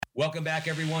Welcome back,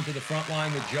 everyone, to the front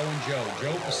line with Joe and Joe.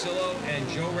 Joe Pasillo and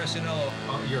Joe Resinello.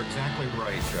 You're exactly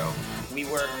right, Joe. We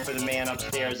work for the man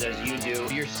upstairs as you do.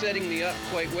 You're setting me up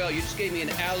quite well. You just gave me an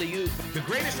alley-oop. The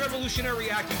greatest revolutionary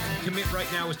act you can commit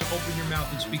right now is to open your mouth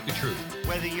and speak the truth.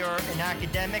 Whether you're an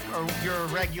academic or you're a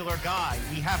regular guy,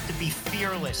 we have to be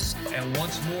fearless. And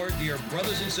once more, dear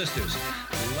brothers and sisters,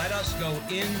 let us go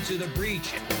into the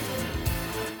breach.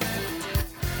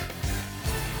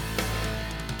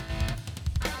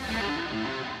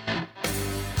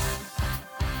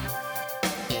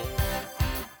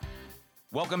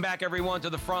 Welcome back, everyone, to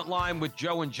the front line with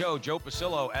Joe and Joe. Joe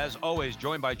Pasillo, as always,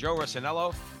 joined by Joe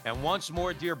Resinello. And once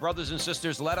more, dear brothers and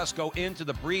sisters, let us go into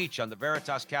the breach on the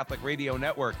Veritas Catholic Radio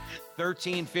Network.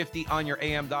 1350 on your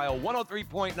AM dial,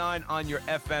 103.9 on your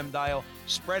FM dial,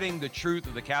 spreading the truth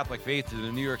of the Catholic faith to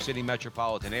the New York City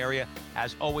metropolitan area.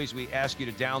 As always, we ask you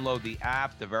to download the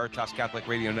app, the Veritas Catholic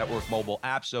Radio Network mobile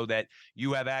app, so that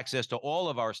you have access to all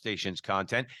of our station's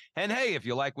content. And hey, if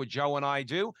you like what Joe and I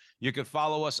do, you can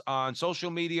follow us on social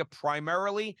media,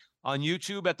 primarily on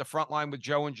YouTube at the Frontline with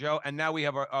Joe and Joe. And now we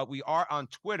have we are on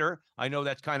Twitter. I know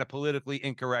that's kind of politically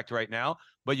incorrect right now,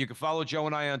 but you can follow Joe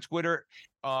and I on Twitter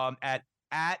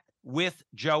at with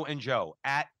Joe and Joe,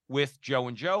 at with Joe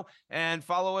and Joe, and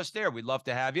follow us there. We'd love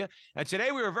to have you. And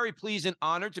today we were very pleased and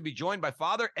honored to be joined by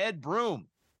Father Ed Broom.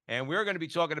 And we're going to be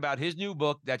talking about his new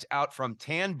book that's out from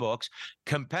Tan Books,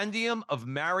 Compendium of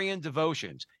Marian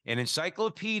Devotions, an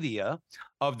encyclopedia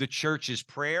of the Church's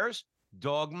prayers,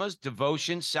 dogmas,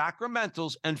 devotions,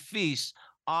 sacramentals, and feasts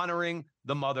honoring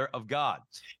the Mother of God.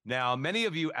 Now, many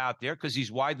of you out there, because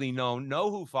he's widely known, know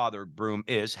who Father Broom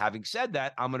is. Having said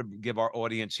that, I'm going to give our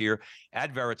audience here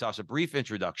at Veritas a brief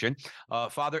introduction.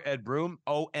 Father Ed Broom,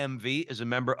 OMV, is a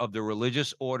member of the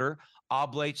religious order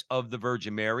Oblates of the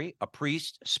Virgin Mary, a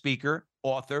priest, speaker,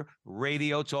 author,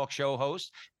 radio talk show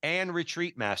host, and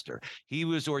retreat master. He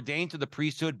was ordained to the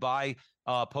priesthood by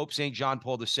Pope St. John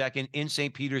Paul II in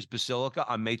St. Peter's Basilica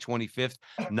on May 25th,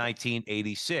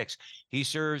 1986. He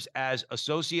serves as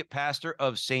associate pastor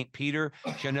of St. Peter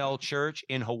Chanel Church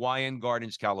in Hawaiian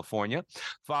Gardens, California.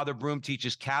 Father Broom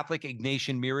teaches Catholic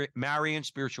Ignatian Marian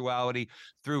spirituality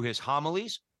through his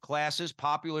homilies, classes,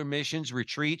 popular missions,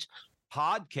 retreats,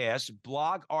 podcasts,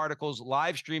 blog articles,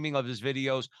 live streaming of his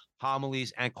videos,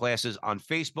 homilies, and classes on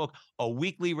Facebook, a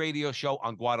weekly radio show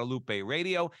on Guadalupe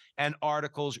Radio, and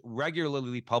articles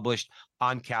regularly published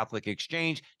on Catholic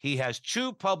Exchange. He has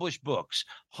 2 published books,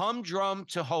 Humdrum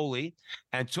to Holy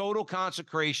and Total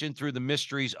Consecration Through the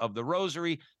Mysteries of the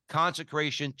Rosary,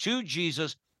 Consecration to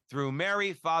Jesus Through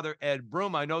Mary. Father Ed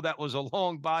Broom, I know that was a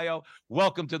long bio.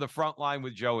 Welcome to the front line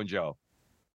with Joe and Joe.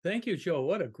 Thank you, Joe.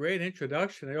 What a great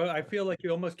introduction. I feel like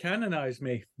you almost canonized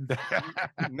me.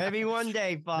 Maybe one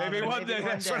day, Father. Maybe one day.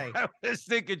 That's what I was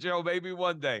thinking, Joe. Maybe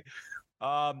one day.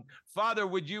 Father,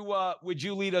 would you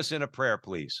lead us in a prayer,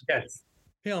 please? Yes.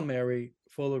 Hail Mary,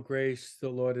 full of grace, the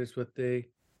Lord is with thee.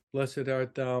 Blessed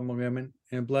art thou among women,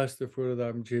 and blessed the fruit of thy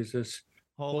womb, Jesus.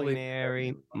 Holy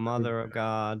Mary, Mother of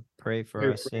God, pray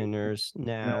for us sinners,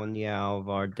 now and the hour of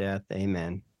our death.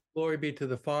 Amen. Glory be to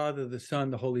the Father, the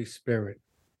Son, the Holy Spirit.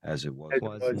 As it was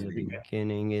in the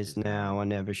beginning, is now,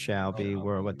 and ever shall be,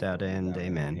 world without end.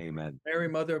 Amen. Amen. Mary,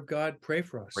 Mother of God, pray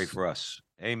for us. Pray for us.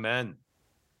 Amen.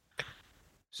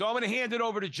 So I'm going to hand it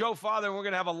over to Joe, Father, and we're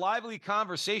going to have a lively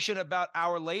conversation about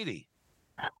Our Lady.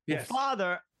 Yes. Well,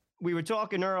 Father, we were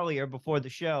talking earlier before the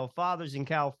show. Father's in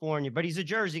California, but he's a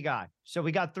Jersey guy. So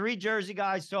we got 3 Jersey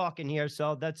guys talking here.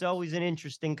 So that's always an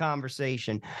interesting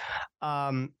conversation.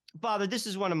 Father, this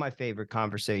is one of my favorite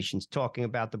conversations, talking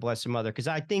about the Blessed Mother, because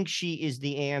I think she is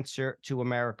the answer to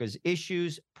America's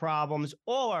issues, problems,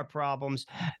 all our problems,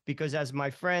 because as my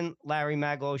friend Larry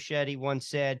Magliochetti once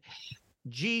said,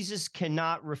 Jesus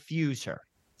cannot refuse her.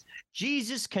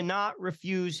 Jesus cannot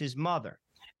refuse his mother.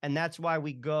 And that's why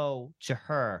we go to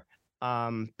her,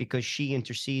 because she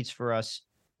intercedes for us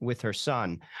with her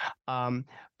son.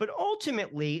 But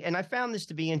ultimately, and I found this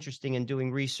to be interesting in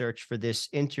doing research for this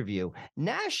interview,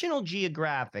 National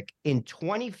Geographic in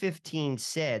 2015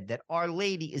 said that Our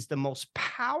Lady is the most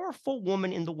powerful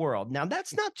woman in the world. Now,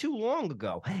 that's not too long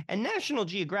ago. And National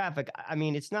Geographic, I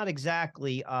mean, it's not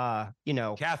exactly,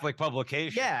 Catholic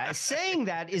publication. Yeah, saying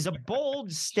that is a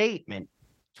bold statement.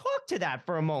 Talk to that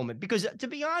for a moment, because to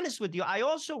be honest with you, I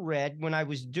also read when I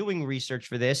was doing research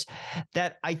for this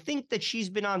that I think that she's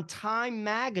been on Time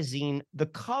magazine, the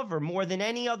cover, more than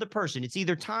any other person. It's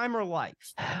either Time or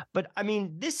Life. But I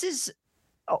mean, this is,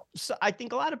 so I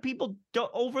think a lot of people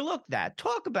don't overlook that.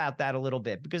 Talk about that a little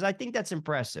bit, because I think that's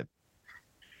impressive.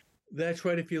 That's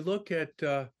right. If you look at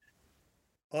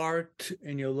art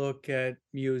and you look at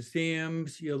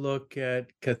museums, you look at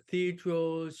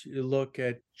cathedrals, you look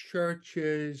at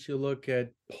churches, you look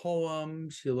at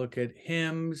poems, you look at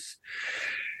hymns,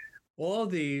 all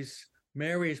these,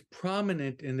 Mary is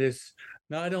prominent in this,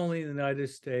 not only in the United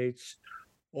States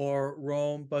or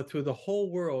Rome, but through the whole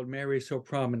world. Mary is so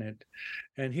prominent.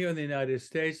 And here in the United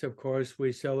States, of course,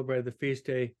 we celebrate the feast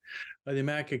day of the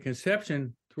Immaculate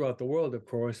Conception throughout the world, of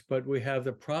course, but we have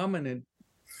the prominent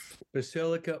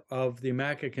Basilica of the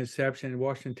Immaculate Conception in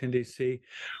Washington, D.C.,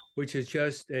 which is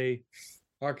just a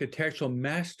architectural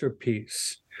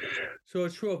masterpiece. So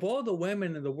it's true of all the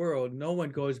women in the world, no one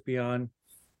goes beyond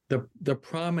the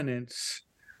prominence,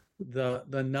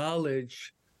 the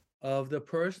knowledge of the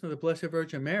person of the Blessed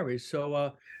Virgin Mary.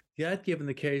 So that given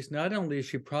the case, not only is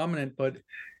she prominent, but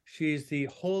she's the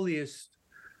holiest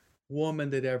woman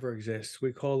that ever exists.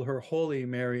 We call her Holy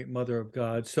Mary, Mother of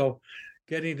God. So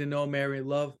getting to know Mary,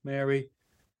 love Mary.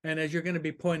 And as you're going to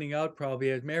be pointing out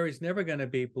probably, as Mary's never going to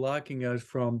be blocking us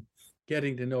from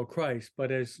getting to know Christ.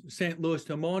 But as St. Louis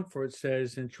de Montfort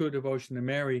says in True Devotion to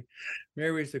Mary,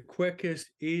 Mary is the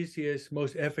quickest, easiest,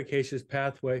 most efficacious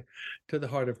pathway to the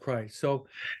heart of Christ. So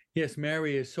yes,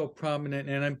 Mary is so prominent,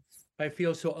 and I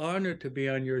feel so honored to be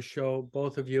on your show,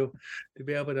 both of you, to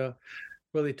be able to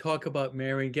really talk about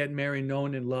Mary and get Mary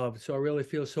known and loved. So I really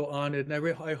feel so honored,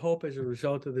 and I hope as a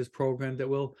result of this program that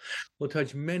we'll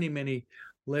touch many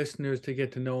listeners to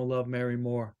get to know and love Mary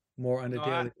more on a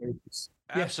daily basis.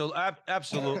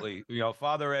 Absolutely.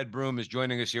 Father Ed Broom is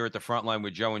joining us here at the front line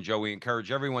with Joe and Joe. We encourage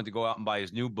everyone to go out and buy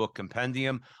his new book,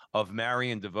 Compendium of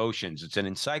Marian Devotions. It's an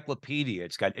encyclopedia.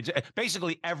 It's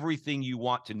basically everything you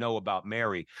want to know about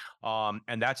Mary.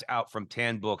 And that's out from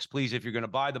Tan Books. Please, if you're going to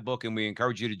buy the book, and we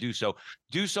encourage you to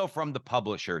do so from the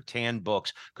publisher, Tan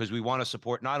Books, because we want to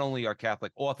support not only our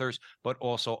Catholic authors, but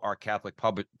also our Catholic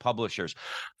publishers.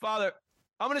 Father,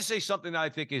 I'm going to say something that I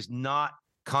think is not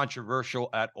controversial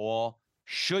at all.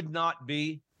 Should not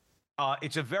be.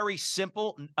 It's a very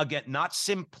simple, again, not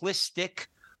simplistic,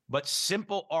 but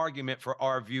simple argument for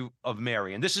our view of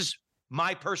Mary. And this is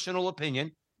my personal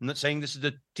opinion. I'm not saying this is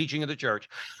the teaching of the church,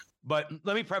 but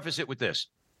let me preface it with this.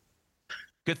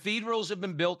 Cathedrals have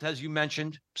been built, as you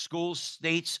mentioned. Schools,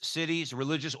 states, cities,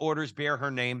 religious orders bear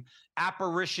her name.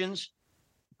 Apparitions,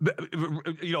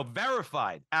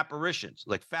 verified apparitions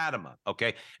like Fatima,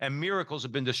 okay, and miracles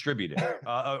have been distributed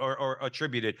or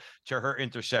attributed to her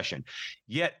intercession.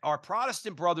 Yet our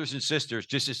Protestant brothers and sisters,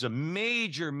 just is a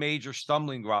major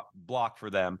stumbling block for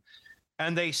them.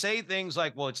 And they say things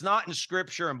like, well, it's not in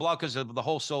scripture and blah, because of the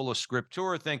whole sola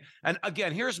scriptura thing. And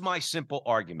again, here's my simple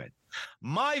argument.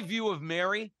 My view of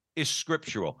Mary is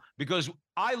scriptural, because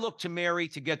I look to Mary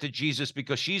to get to Jesus,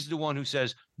 because she's the one who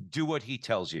says, do what he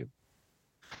tells you.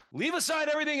 Leave aside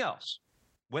everything else,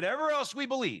 whatever else we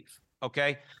believe,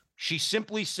 okay? She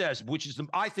simply says, which is,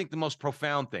 I think, the most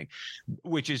profound thing,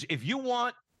 which is, if you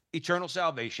want eternal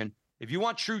salvation, if you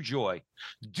want true joy,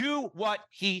 do what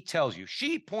he tells you.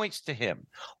 She points to him.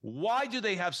 Why do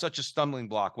they have such a stumbling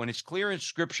block when it's clear in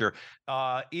Scripture,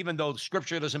 even though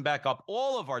Scripture doesn't back up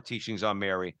all of our teachings on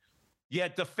Mary?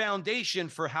 Yet the foundation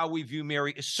for how we view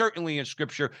Mary is certainly in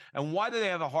Scripture. And why do they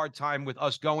have a hard time with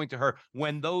us going to her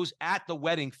when those at the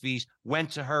wedding feast went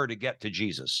to her to get to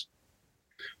Jesus?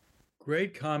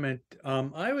 Great comment.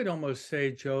 I would almost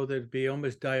say, Joe, that it'd be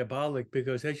almost diabolic,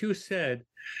 because as you said,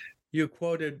 you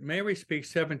quoted, Mary speaks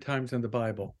 7 times in the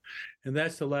Bible. And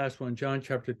that's the last one, John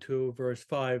chapter 2, verse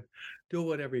 5, do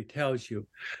whatever he tells you.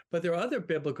 But there are other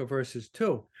biblical verses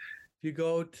too. If you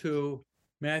go to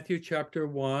Matthew chapter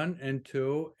 1 and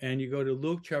 2, and you go to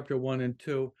Luke chapter 1 and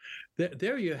 2,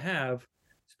 there you have,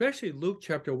 especially Luke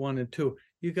chapter 1 and 2,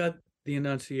 you got the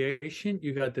Annunciation,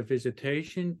 you got the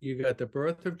Visitation, you got the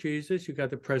birth of Jesus, you got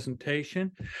the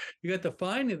presentation, you got the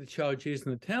finding of the child Jesus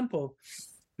in the temple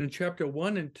in chapter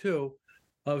 1 and 2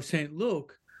 of St.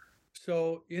 Luke.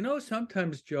 So,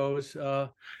 sometimes, Joe's,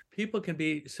 people can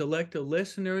be selective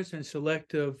listeners and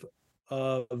selective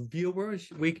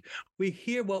viewers. We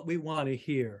hear what we want to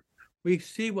hear. We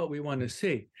see what we want to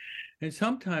see. And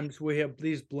sometimes we have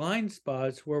these blind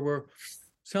spots where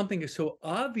something is so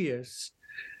obvious.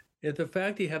 That the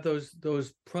fact that you have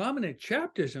those prominent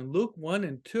chapters in Luke 1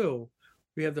 and 2,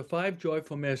 we have the 5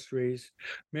 joyful mysteries,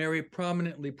 Mary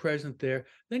prominently present there.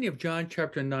 Then you have John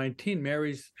chapter 19,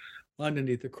 Mary's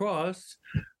underneath the cross.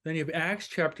 Then you have Acts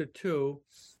chapter 2.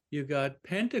 You got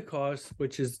Pentecost,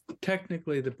 which is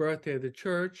technically the birthday of the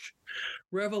church.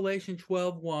 Revelation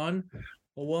 12:1,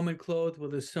 a woman clothed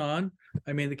with a son.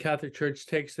 I mean, the Catholic Church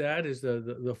takes that as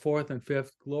the 4th and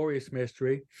 5th glorious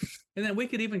mystery. And then we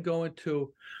could even go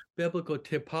into biblical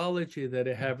typology that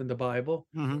I have in the Bible.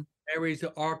 Mm-hmm. Mary's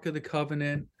the Ark of the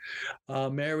Covenant.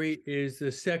 Mary is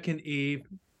the second Eve.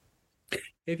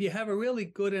 If you have a really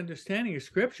good understanding of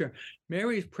Scripture,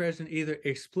 Mary is present either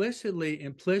explicitly,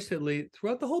 implicitly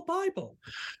throughout the whole Bible.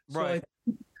 Right.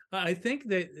 So I think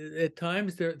that at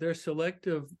times they're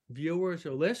selective viewers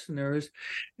or listeners,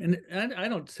 and I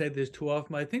don't say this too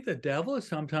often. I think the devil is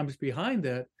sometimes behind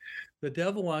that. The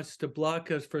devil wants to block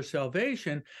us for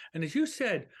salvation, and as you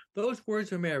said, those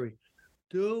words of Mary,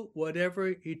 do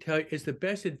whatever he tells you, is the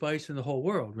best advice in the whole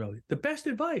world. Really, the best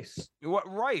advice.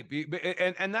 Right.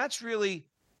 And that's really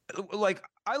like,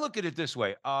 I look at it this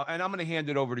way, and I'm going to hand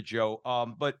it over to Joe.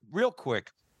 But real quick,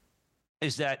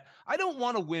 is that I don't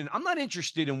want to win. I'm not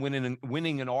interested in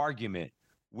winning an argument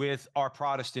with our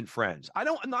Protestant friends.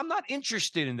 I'm not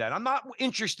interested in that. I'm not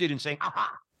interested in saying,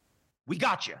 aha, we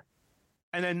got you.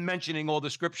 And then mentioning all the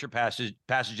scripture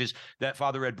passages that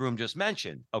Father Ed Broom just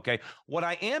mentioned. Okay. What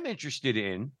I am interested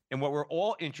in, and what we're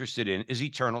all interested in, is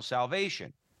eternal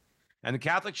salvation. And the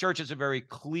Catholic Church has a very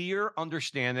clear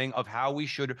understanding of how we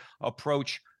should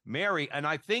approach Mary. And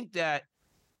I think that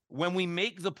when we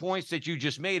make the points that you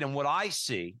just made, and what I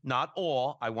see, not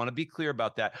all, I want to be clear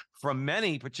about that, from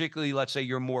many, particularly, let's say,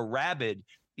 your more rabid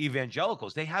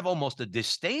evangelicals, they have almost a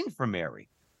disdain for Mary.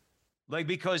 Like,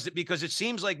 because it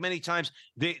seems like many times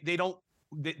they don't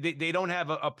have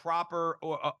a proper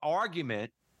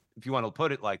argument, if you want to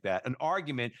put it like that, an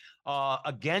argument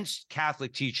against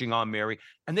Catholic teaching on Mary,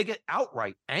 and they get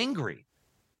outright angry.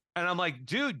 And I'm like,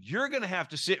 dude, you're going to have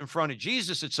to sit in front of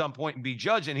Jesus at some point and be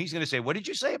judged. And he's going to say, what did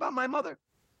you say about my mother?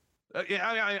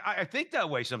 I think that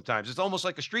way sometimes. It's almost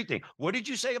like a street thing. What did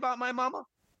you say about my mama?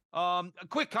 A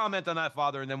quick comment on that,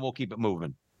 Father, and then we'll keep it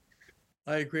moving.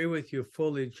 I agree with you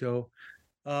fully, Joe.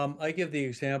 I give the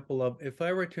example of, if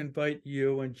I were to invite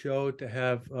you and Joe to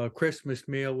have a Christmas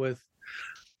meal with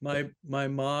my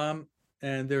mom,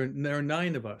 and there are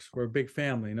 9 of us. We're a big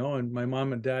family, and my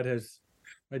mom and dad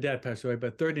my dad passed away,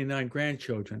 but 39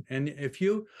 grandchildren. And if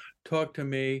you talk to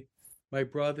me, my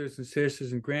brothers and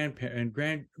sisters and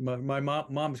my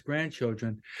mom's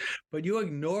grandchildren, but you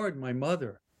ignored my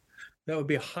mother, that would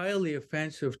be highly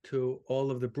offensive to all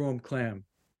of the Broom clan,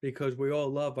 because we all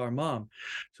love our mom.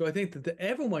 So I think that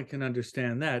everyone can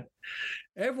understand that.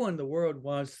 Everyone in the world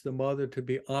wants the mother to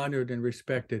be honored and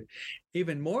respected,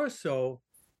 even more so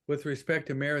with respect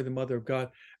to Mary, the Mother of God.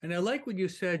 And I like what you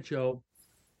said, Joe.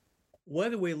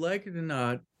 Whether we like it or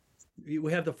not,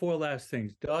 we have the 4 last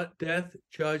things: death,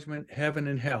 judgment, heaven,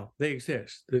 and hell. They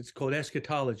exist. It's called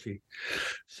eschatology.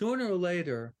 Sooner or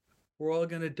later, we're all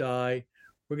going to die.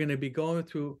 We're going to be going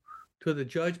to the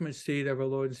judgment seat of our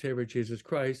Lord and Savior Jesus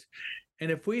Christ.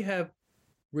 And if we have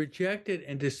rejected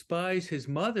and despised his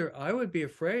mother, I would be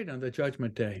afraid on the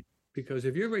judgment day. Because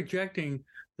if you're rejecting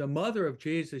the mother of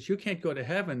Jesus, you can't go to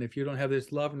heaven if you don't have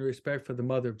this love and respect for the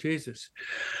mother of Jesus.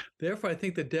 Therefore, I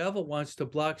think the devil wants to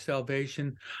block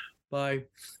salvation by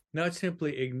not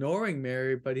simply ignoring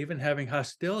Mary, but even having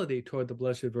hostility toward the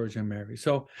Blessed Virgin Mary.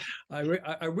 So I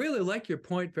really like your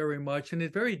point very much, and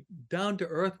it's very down to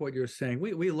earth what you're saying.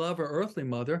 We love our earthly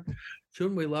mother.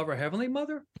 Shouldn't we love our heavenly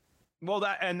mother? Well,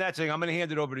 that's it. I'm going to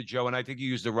hand it over to Joe, and I think you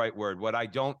used the right word. What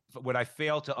I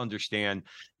fail to understand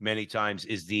many times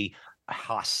is the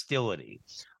hostility.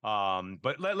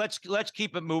 But let's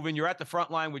keep it moving. You're at the front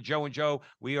line with Joe and Joe.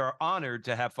 We are honored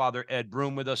to have Father Ed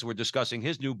Broom with us. We're discussing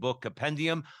his new book,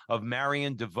 Compendium of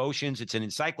Marian Devotions. It's an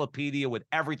encyclopedia with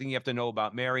everything you have to know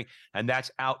about Mary, and that's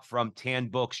out from Tan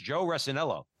Books. Joe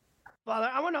Resinello.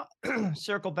 Father, I want to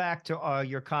circle back to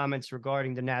your comments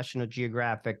regarding the National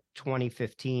Geographic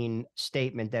 2015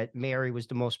 statement that Mary was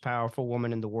the most powerful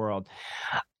woman in the world.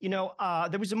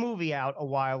 There was a movie out a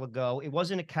while ago. It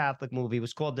wasn't a Catholic movie. It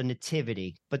was called The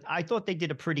Nativity, but I thought they did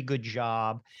a pretty good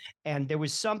job. And there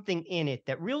was something in it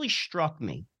that really struck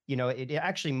me. It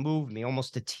actually moved me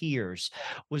almost to tears,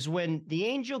 was when the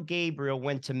angel Gabriel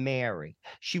went to Mary.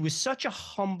 She was such a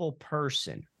humble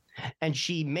person. And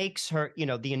she makes her,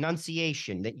 the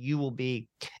Annunciation that you will be,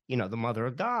 the Mother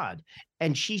of God.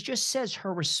 And she just says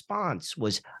her response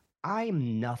was,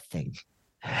 I'm nothing.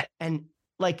 And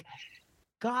like,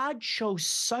 God shows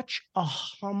such a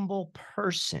humble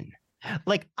person.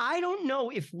 Like, I don't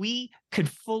know if we could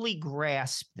fully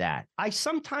grasp that. I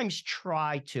sometimes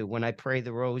try to when I pray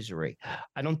the rosary.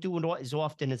 I don't do it as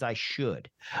often as I should.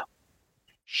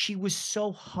 She was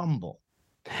so humble.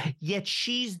 Yet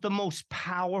she's the most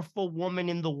powerful woman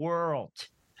in the world.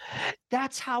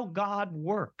 That's how God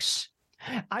works.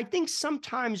 I think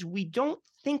sometimes we don't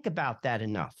think about that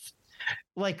enough.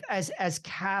 Like as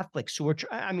Catholics who are,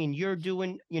 you're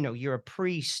doing, you're a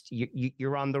priest,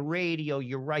 you're on the radio,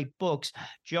 you write books.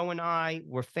 Joe and I,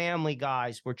 we're family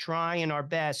guys. We're trying our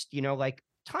best,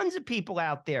 tons of people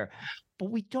out there, but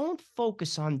we don't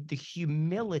focus on the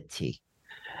humility.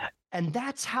 And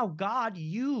that's how God he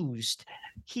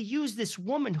used this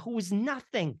woman who was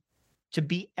nothing to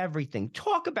be everything.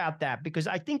 Talk about that, because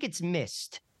I think it's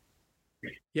missed.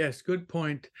 Yes, good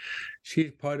point.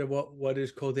 She's part of what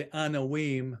is called the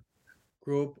Anawim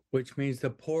group, which means the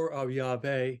poor of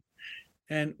Yahweh.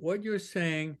 And what you're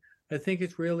saying, I think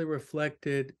it's really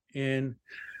reflected in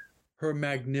her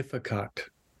Magnificat,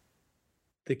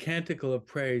 the canticle of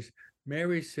praise.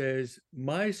 Mary says,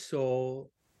 my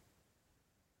soul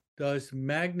does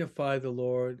magnify the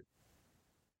Lord,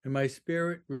 and my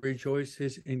spirit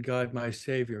rejoices in God, my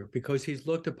Savior, because he's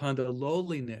looked upon the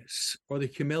lowliness or the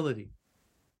humility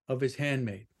of his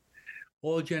handmaid.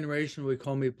 All generations will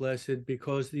call me blessed,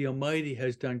 because the Almighty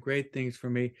has done great things for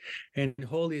me, and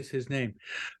holy is his name.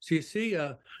 So you see,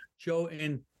 Joe,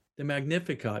 in the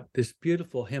Magnificat, this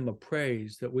beautiful hymn of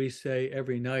praise that we say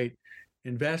every night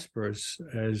in Vespers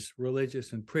as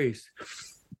religious and priests,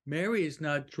 Mary is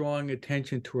not drawing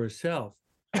attention to herself.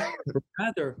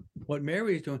 Rather, what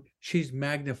Mary is doing, she's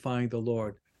magnifying the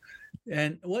Lord.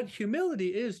 And what humility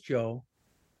is, Joe,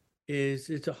 is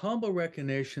it's a humble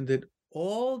recognition that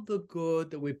all the good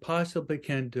that we possibly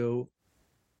can do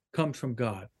comes from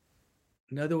God.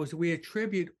 In other words, we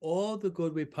attribute all the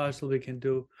good we possibly can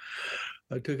do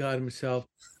to God himself.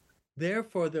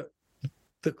 Therefore,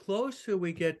 the closer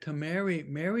we get to Mary,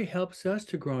 Mary helps us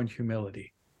to grow in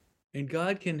humility. And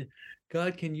God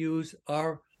can use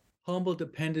our humble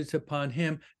dependence upon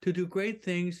him to do great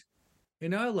things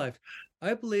in our life.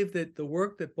 I believe that the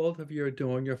work that both of you are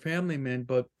doing, your family men,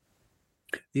 but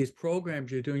these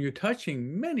programs you're doing, you're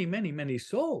touching many, many, many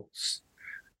souls.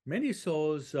 Many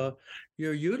souls,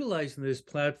 you're utilizing this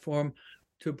platform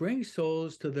to bring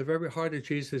souls to the very heart of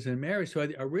Jesus and Mary. So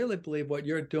I really believe what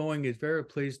you're doing is very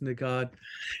pleasing to God.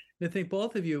 And I think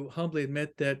both of you humbly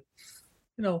admit that,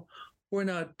 we're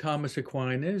not Thomas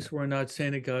Aquinas, we're not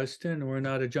St. Augustine, we're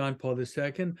not a John Paul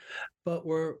II, but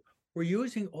we're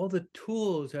using all the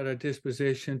tools at our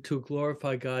disposition to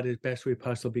glorify God as best we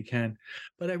possibly can.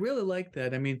 But I really like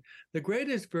that. I mean, the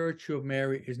greatest virtue of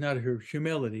Mary is not her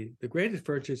humility. The greatest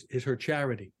virtue is her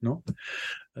charity. No,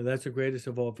 that's the greatest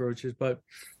of all virtues. But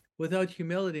without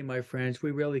humility, my friends,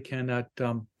 we really cannot.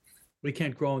 We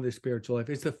can't grow in the spiritual life.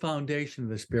 It's the foundation of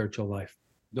the spiritual life.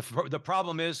 The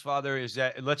problem is, Father, is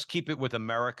that let's keep it with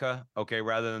America, okay,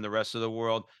 rather than the rest of the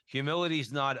world. Humility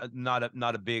is not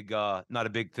a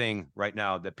big thing right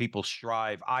now that people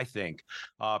strive. I think.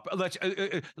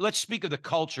 Let's speak of the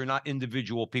culture, not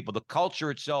individual people. The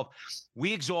culture itself,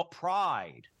 we exalt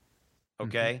pride.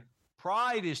 Okay,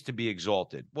 pride is to be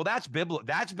exalted. Well, that's biblical.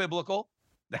 That's biblical.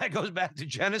 That goes back to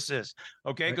Genesis,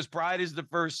 okay? Because pride is the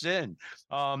first sin.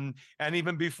 And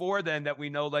even before then that we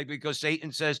know, like, because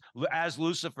Satan says, as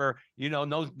Lucifer,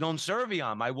 non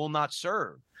serviam, I will not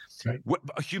serve. Right.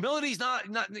 Humility is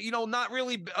not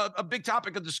really a big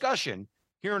topic of discussion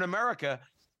here in America.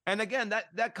 And again,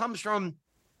 that comes from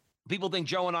people think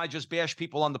Joe and I just bash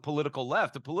people on the political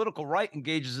left. The political right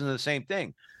engages in the same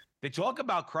thing. They talk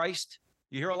about Christ.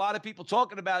 You hear a lot of people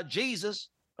talking about Jesus,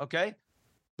 okay?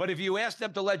 But if you ask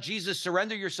them to let Jesus,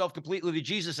 surrender yourself completely to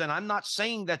Jesus, and I'm not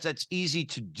saying that's easy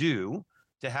to do,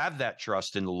 to have that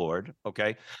trust in the Lord,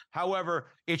 okay? However,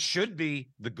 it should be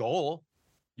the goal.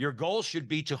 Your goal should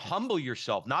be to humble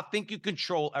yourself, not think you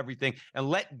control everything,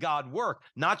 and let God work,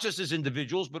 not just as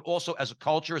individuals, but also as a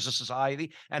culture, as a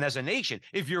society, and as a nation.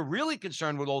 If you're really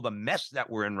concerned with all the mess that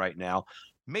we're in right now,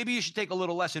 maybe you should take a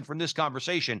little lesson from this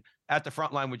conversation at the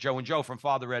front line with Joe and Joe from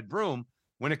Father Ed Broom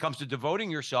when it comes to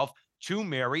devoting yourself to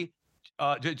Mary,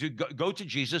 to go to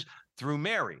Jesus through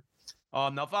Mary.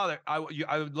 Now, Father, I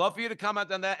would love for you to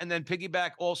comment on that and then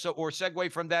piggyback also or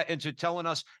segue from that into telling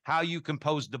us how you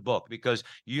composed the book, because,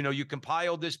 you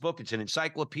compiled this book. It's an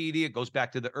encyclopedia. It goes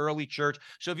back to the early church.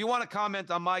 So if you want to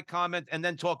comment on my comment and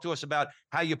then talk to us about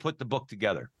how you put the book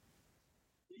together.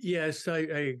 Yes, I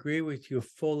agree with you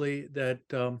fully that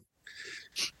the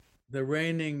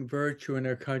reigning virtue in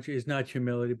our country is not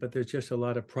humility, but there's just a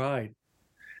lot of pride.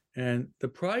 And the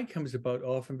pride comes about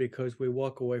often because we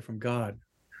walk away from God.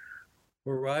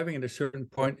 We're arriving at a certain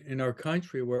point in our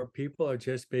country where people are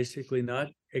just basically not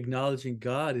acknowledging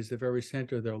God as the very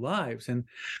center of their lives. And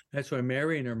that's why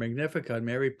Mary in her Magnificat,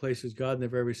 Mary places God in the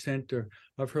very center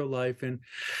of her life. And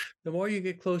the more you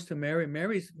get close to Mary,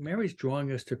 Mary's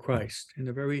drawing us to Christ in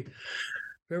a very,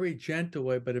 very gentle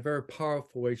way, but a very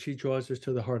powerful way. She draws us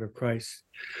to the heart of Christ.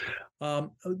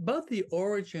 About the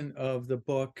origin of the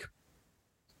book,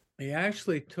 it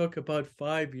actually took about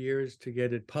 5 years to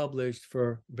get it published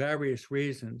for various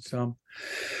reasons.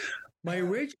 My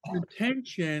original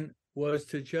intention was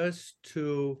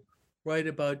to write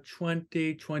about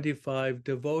 20, 25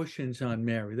 devotions on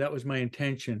Mary. That was my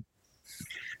intention.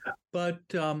 But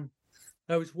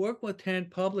I was working with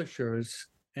 10 publishers,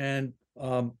 and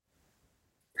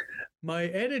my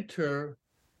editor,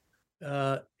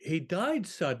 he died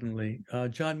suddenly.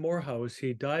 John Morehouse,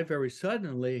 he died very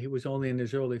suddenly. He was only in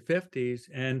his early 50s.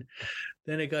 And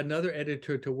then I got another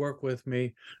editor to work with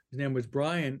me. His name was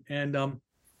Brian. And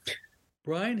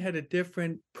Brian had a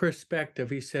different perspective.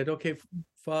 He said, okay,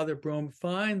 Father Broom,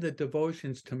 find the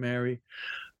devotions to Mary,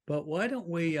 but why don't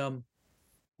we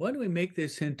make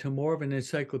this into more of an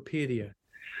encyclopedia?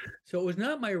 So it was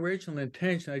not my original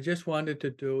intention. I just wanted to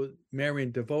do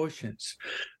Marian devotions.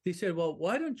 He said, well,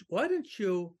 why don't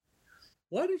you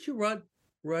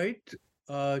write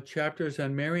chapters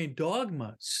on Marian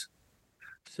dogmas?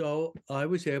 So I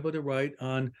was able to write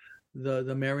on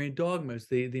the Marian dogmas,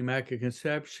 the Immaculate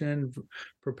Conception,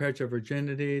 perpetual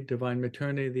virginity, divine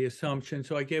maternity, the Assumption.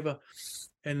 So I gave an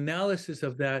analysis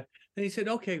of that. And he said,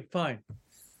 okay, fine.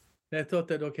 And I thought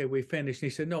that, okay, we finished.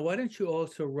 And he said, no, why don't you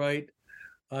also write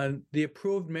on the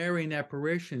approved Marian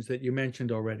apparitions that you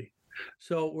mentioned already?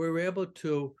 So I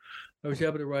was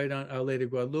able to write on Our Lady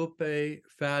of Guadalupe,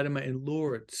 Fatima, and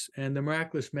Lourdes, and the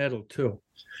Miraculous Medal too.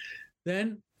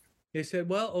 Then they said,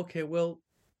 well, okay, we'll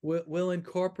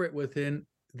incorporate within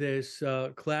this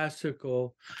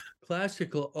classical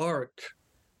art.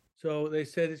 So they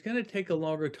said it's going to take a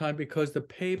longer time because the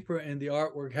paper and the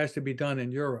artwork has to be done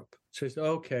in Europe. So I said,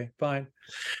 okay, fine.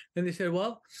 Then they said,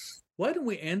 well, why don't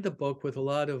we end the book with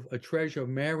a treasure of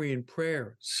Marian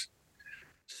prayers?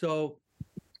 So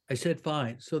I said,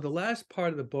 fine. So the last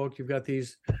part of the book, you've got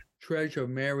these treasure of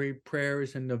Mary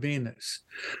prayers and novenas.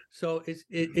 So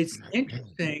it's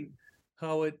interesting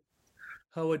how it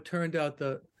turned out.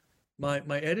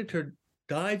 My editor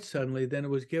died suddenly. Then it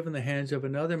was given in the hands of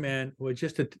another man with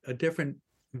just a different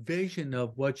vision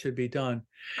of what should be done.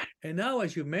 And now,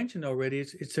 as you mentioned already,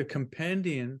 it's a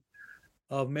compendium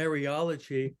of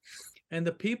Mariology, and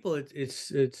the people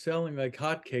it's selling like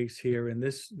hotcakes here in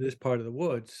this part of the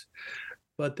woods.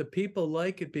 But the people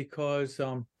like it because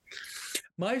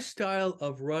my style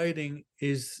of writing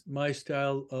is my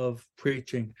style of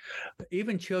preaching.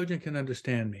 Even children can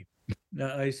understand me.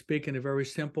 I speak in a very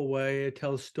simple way. I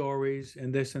tell stories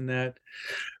and this and that,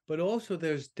 but also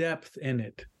there's depth in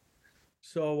it.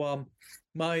 So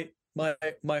my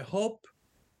hope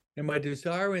and my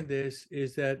desire in this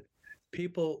is that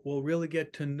people will really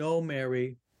get to know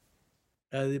Mary,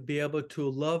 be able to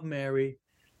love Mary,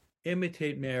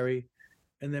 imitate Mary,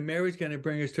 and then Mary's going to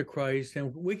bring us to Christ,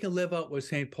 and we can live out what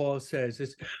St. Paul says.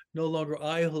 It's no longer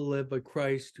I who live, but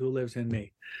Christ who lives in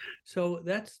me. So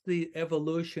that's the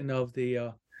evolution of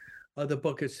the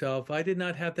book itself. I did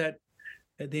not have that.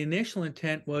 The initial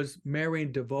intent was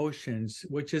Marian devotions,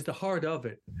 which is the heart of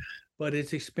it, but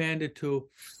it's expanded to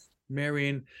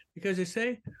Marian, because they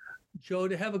say, Joe,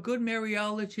 to have a good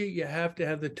Mariology, you have to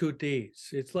have the 2 Ds.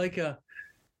 It's like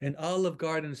an Olive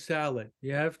Garden salad.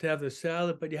 You have to have the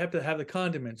salad, but you have to have the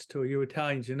condiments too. You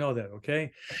Italians, you know that,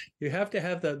 okay? You have to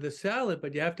have the salad,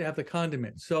 but you have to have the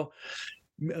condiments. So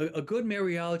a good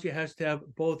Mariology has to have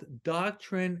both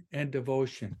doctrine and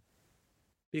devotion,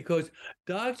 because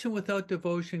doctrine without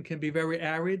devotion can be very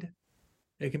arid.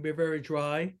 It can be very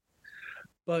dry.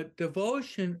 But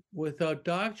devotion without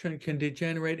doctrine can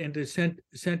degenerate into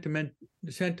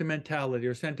sentimentality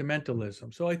or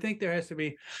sentimentalism. So I think there has to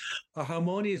be a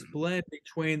harmonious blend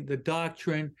between the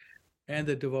doctrine and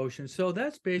the devotion. So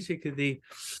that's basically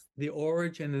the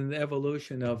origin and the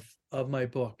evolution of my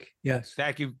book. Yes.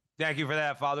 Thank you. Thank you for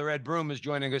that. Father Ed Broom is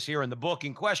joining us here. And the book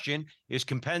in question is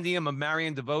Compendium of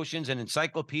Marian Devotions, an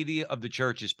encyclopedia of the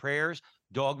Church's prayers,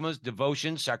 dogmas,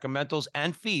 devotions, sacramentals,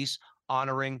 and feasts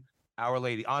honoring Our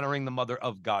Lady, honoring the Mother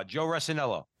of God. Joe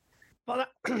Resinello. Well,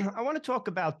 I want to talk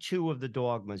about 2 of the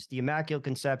dogmas, the Immaculate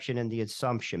Conception and the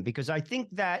Assumption, because I think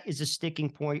that is a sticking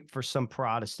point for some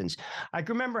Protestants. I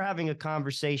can remember having a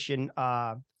conversation,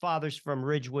 father's from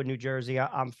Ridgewood, New Jersey.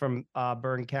 I'm from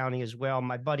Bergen County as well.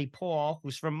 My buddy Paul,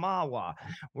 who's from Mahwah.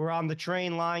 We're on the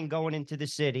train line going into the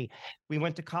city. We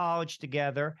went to college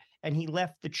together, and he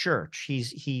left the church.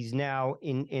 He's now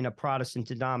in a Protestant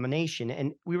denomination.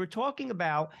 And we were talking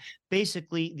about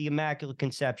basically the Immaculate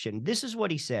Conception. This is what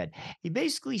he said. He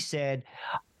basically said,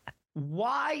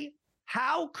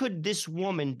 how could this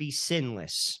woman be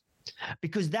sinless?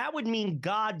 Because that would mean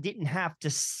God didn't have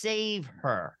to save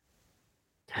her.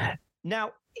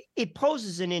 Now, it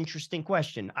poses an interesting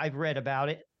question. I've read about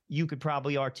it. You could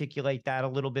probably articulate that a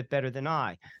little bit better than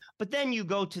I. But then you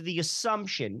go to the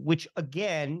Assumption, which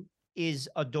again is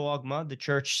a dogma. The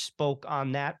church spoke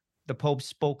on that The Pope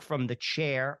spoke from the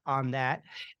chair on that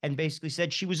and basically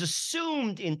said she was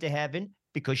assumed into heaven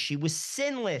because she was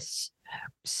sinless.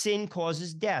 Sin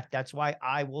causes death. That's why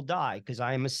I will die, because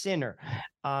I am a sinner.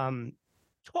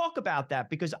 Talk about that,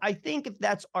 because I think if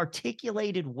that's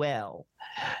articulated well,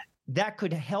 that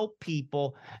could help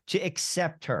people to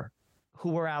accept her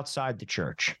who are outside the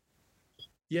church.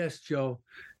 Yes, Joe.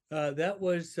 That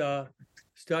was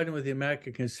starting with the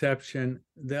Immaculate Conception.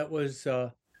 That was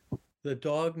the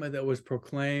dogma that was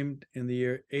proclaimed in the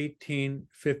year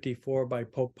 1854 by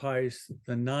Pope Pius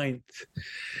IX.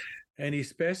 And he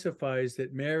specifies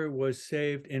that Mary was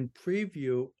saved in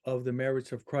preview of the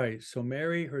merits of Christ. So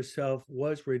Mary herself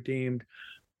was redeemed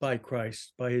by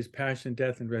Christ, by his passion,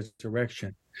 death, and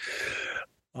resurrection.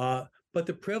 But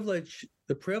the privilege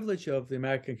of the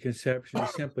Immaculate Conception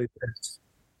is simply this.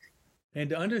 And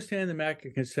to understand the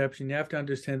Immaculate Conception, you have to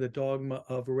understand the dogma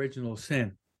of original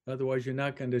sin. Otherwise, you're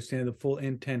not going to understand the full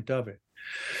intent of it.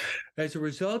 As a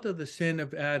result of the sin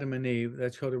of Adam and Eve,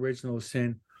 that's called original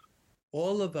sin,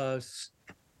 all of us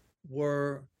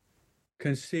were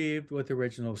conceived with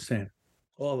original sin.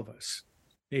 All of us,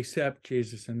 except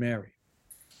Jesus and Mary.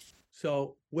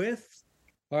 So with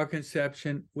our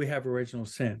conception, we have original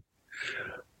sin.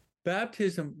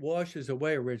 Baptism washes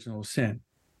away original sin,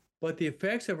 but the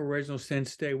effects of original sin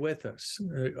stay with us.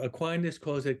 Aquinas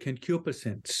calls it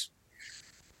concupiscence.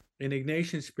 In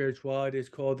Ignatian spirituality, it's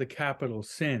called the capital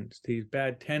sins, these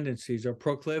bad tendencies or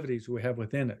proclivities we have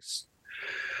within us.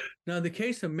 Now, in the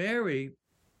case of Mary,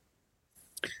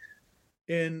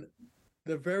 in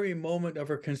the very moment of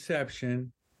her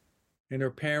conception, in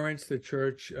her parents, the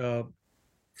church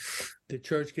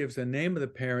gives the name of the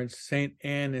parents, St.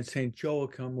 Anne and St.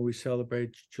 Joachim, who we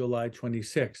celebrate July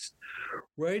 26th.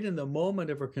 Right in the moment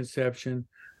of her conception,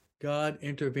 God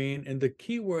intervened, and the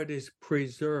key word is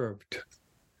preserved.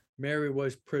 Mary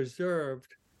was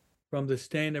preserved from the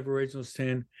stain of original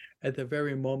sin at the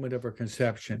very moment of her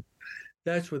conception.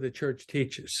 That's what the church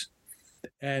teaches.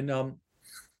 And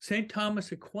St.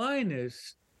 Thomas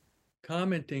Aquinas,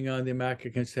 commenting on the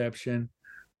Immaculate Conception,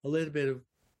 a little bit of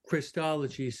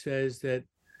Christology, says that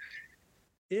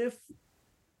if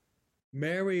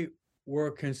Mary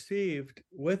were conceived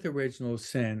with original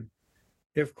sin,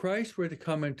 if Christ were to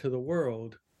come into the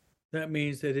world, that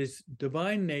means that his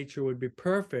divine nature would be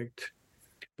perfect,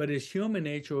 but his human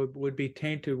nature would be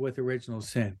tainted with original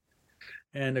sin.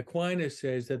 And Aquinas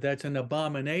says that that's an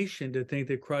abomination to think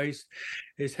that Christ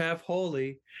is half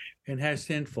holy and half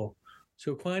sinful.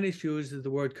 So Aquinas uses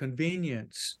the word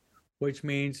convenience, which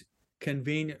means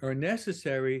convenient or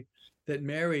necessary that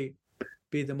Mary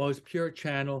be the most pure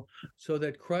channel so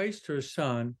that Christ, her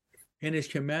son, in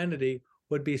his humanity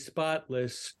would be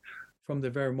spotless from the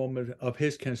very moment of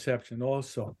his conception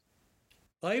also.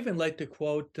 I even like to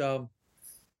quote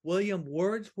William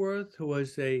Wordsworth, who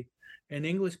was an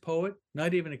English poet,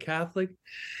 not even a Catholic.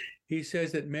 He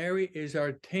says that Mary is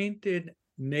our tainted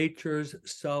nature's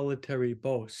solitary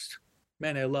boast.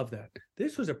 Man, I love that.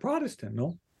 This was a Protestant,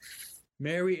 no?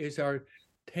 Mary is our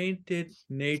tainted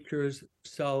nature's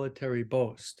solitary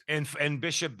boast. And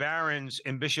Bishop Barron's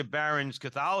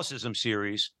Catholicism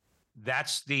series,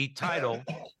 that's the title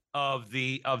of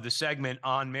the segment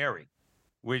on Mary.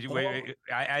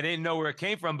 I didn't know where it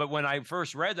came from, but when I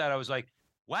first read that, I was like,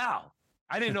 wow.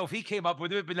 I didn't know if he came up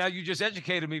with it, but now you just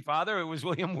educated me, Father. It was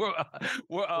William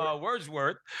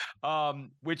Wordsworth,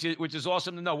 which is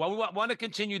awesome to know. Well, we want to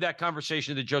continue that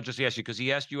conversation that Joe just asked you, because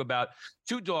he asked you about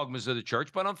two dogmas of the church,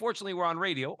 but unfortunately we're on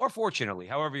radio, or fortunately,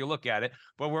 however you look at it,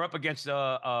 but we're up against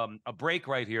a break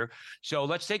right here. So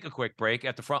let's take a quick break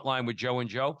at the front line with Joe and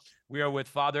Joe. We are with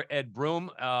Father Ed Broom.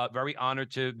 Very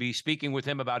honored to be speaking with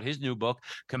him about his new book,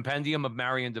 Compendium of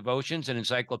Marian Devotions, an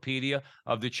encyclopedia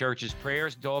of the Church's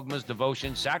prayers, dogmas, devotions,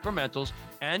 sacramentals,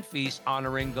 and feasts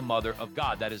honoring the Mother of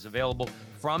God. That is available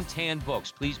from Tan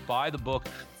Books. Please buy the book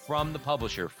from the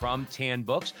publisher, from Tan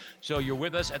Books. So you're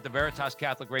with us at the Veritas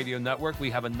Catholic Radio Network.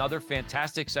 We have another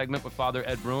fantastic segment with Father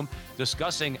Ed Broom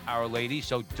discussing Our Lady.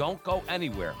 So don't go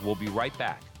anywhere. We'll be right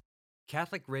back.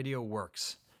 Catholic radio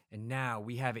works. And now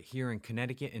we have it here in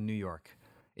Connecticut and New York.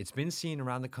 It's been seen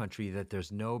around the country that there's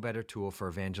no better tool for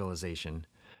evangelization.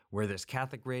 Where there's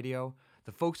Catholic radio,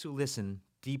 the folks who listen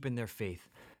deepen their faith,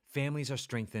 families are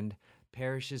strengthened,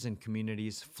 parishes and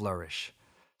communities flourish.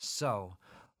 So,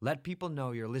 let people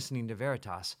know you're listening to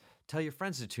Veritas, tell your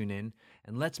friends to tune in,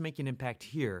 and let's make an impact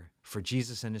here for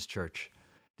Jesus and his church.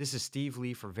 This is Steve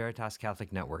Lee for Veritas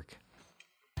Catholic Network.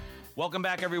 Welcome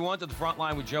back, everyone, to the front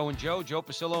line with Joe and Joe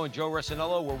Pasillo and Joe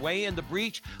Rossinello. We're way in the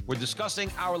breach. We're discussing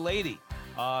Our Lady,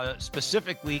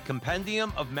 specifically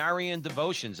Compendium of Marian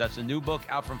Devotions. That's a new book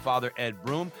out from Father Ed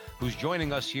Broom. who's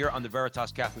joining us here on the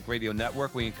Veritas Catholic Radio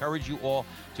Network. We encourage you all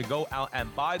to go out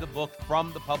and buy the book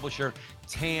from the publisher,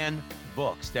 Tan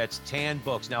Books. That's Tan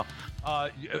Books. Now,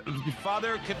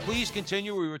 Father, please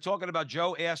continue. We were talking about,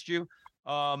 Joe asked you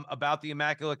about the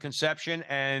Immaculate Conception,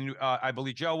 and I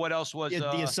believe, Joe, what else was?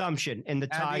 The Assumption and the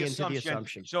tie into the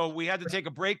Assumption. So we had to take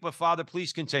a break, but Father,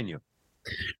 please continue.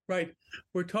 Right.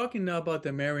 We're talking now about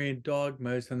the Marian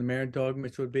dogmas, and the Marian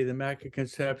dogmas would be the Immaculate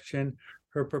Conception,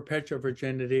 her perpetual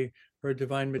virginity, her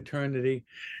divine maternity,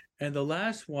 and the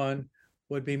last one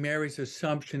would be Mary's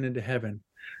Assumption into heaven.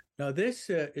 Now, this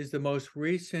is the most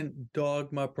recent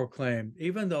dogma proclaimed,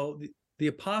 even though the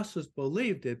apostles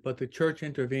believed it, but the church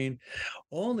intervened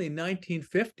only in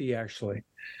 1950, actually.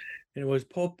 And it was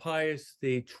Pope Pius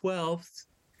XII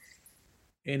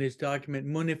in his document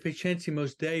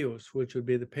Munificentimus Deus, which would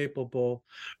be the papal bull,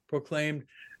 proclaimed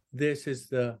this is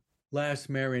the last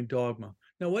Marian dogma.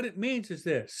 Now, what it means is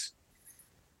this.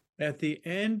 At the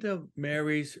end of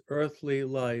Mary's earthly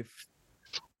life,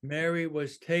 Mary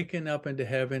was taken up into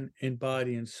heaven in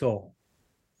body and soul.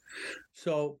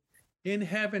 So in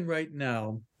heaven right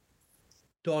now,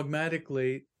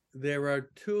 dogmatically, there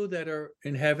are two that are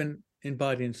in heaven in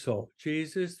body and soul.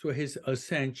 Jesus, through his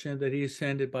ascension, that he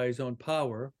ascended by his own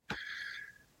power,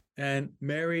 and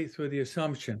Mary through the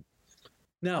Assumption.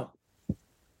 Now,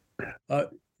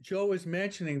 Joe was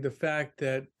mentioning the fact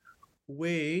that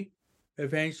we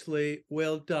eventually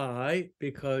will die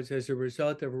because as a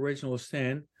result of original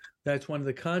sin, that's one of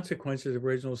the consequences of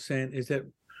original sin, is that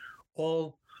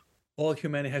all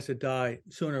humanity has to die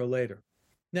sooner or later.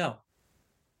 Now,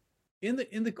 in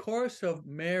the course of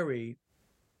Mary,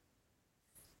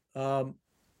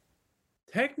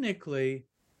 technically,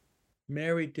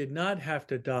 Mary did not have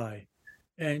to die,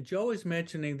 and Joe is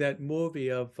mentioning that movie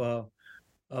of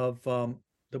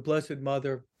the Blessed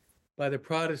Mother by the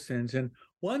Protestants, and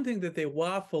one thing that they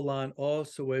waffle on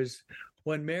also is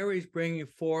when Mary's bringing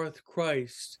forth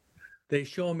Christ, they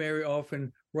show Mary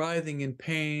often writhing in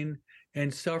pain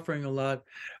and suffering a lot.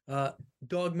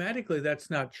 Dogmatically, that's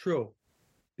not true,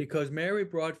 because Mary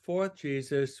brought forth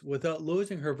Jesus without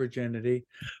losing her virginity,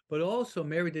 but also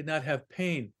Mary did not have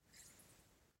pain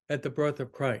at the birth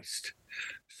of Christ.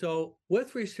 So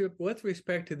with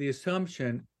respect to the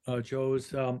Assumption,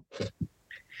 Joe's,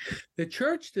 the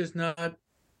church does not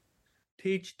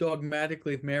teach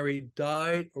dogmatically if Mary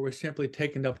died or was simply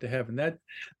taken up to heaven.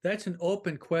 That's an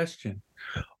open question.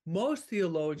 Most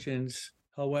theologians,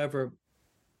 however,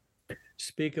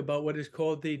 speak about what is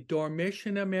called the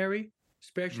Dormition of Mary,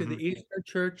 especially the Eastern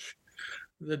Church.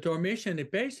 The Dormition,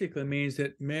 it basically means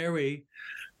that Mary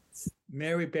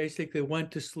basically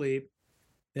went to sleep,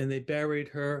 and they buried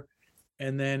her,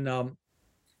 and then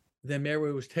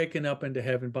Mary was taken up into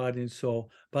heaven, body and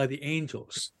soul, by the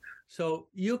angels. So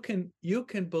you can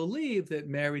believe that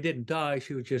Mary didn't die;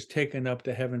 she was just taken up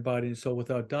to heaven, body and soul,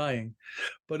 without dying.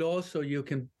 But also you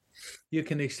can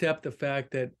accept the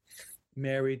fact that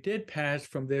Mary did pass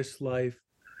from this life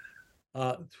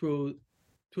through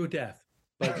death,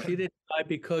 but she didn't die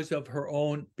because of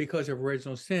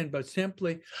original sin, but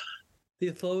simply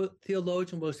the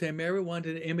theologian will say Mary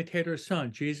wanted to imitate her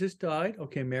son. Jesus died.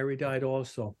 Okay, Mary died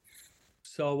also.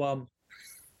 So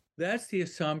that's the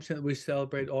Assumption that we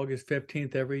celebrate August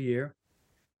 15th every year.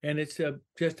 And it's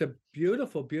just a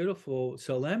beautiful, beautiful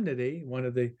solemnity. One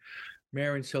of the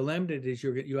Marian solemnities.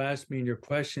 You asked me in your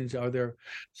questions, are there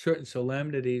certain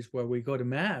solemnities where we go to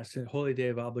Mass and Holy Day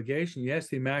of Obligation? Yes,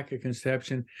 the Immaculate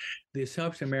Conception, the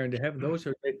Assumption of Mary into heaven, those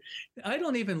are great. I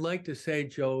don't even like to say,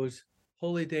 Joe's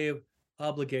Holy Day of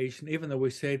Obligation, even though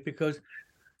we say it, because I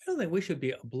don't think we should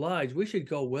be obliged. We should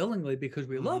go willingly because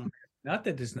we love Mary. Not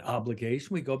that it's an obligation.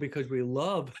 We go because we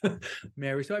love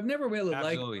Mary. So I've never really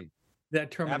liked that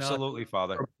terminology. Absolutely,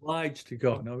 Father. We're obliged to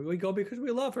go. No, we go because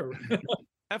we love her.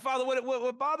 And Father,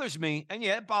 what bothers me, and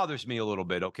yeah, it bothers me a little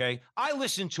bit, okay? I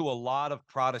listen to a lot of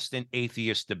Protestant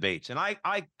atheist debates, and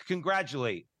I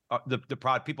congratulate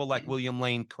the people like William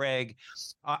Lane Craig.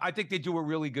 I think they do a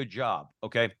really good job,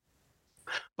 okay?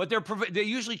 But they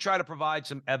usually try to provide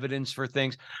some evidence for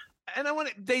things. And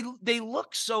they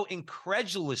look so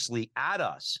incredulously at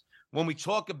us when we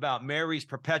talk about Mary's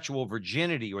perpetual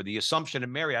virginity or the Assumption of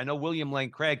Mary. I know William Lane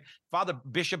Craig, Father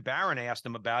Bishop Barron asked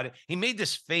him about it. He made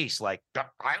this face like,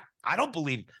 I don't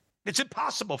believe it's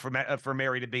impossible for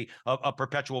Mary to be a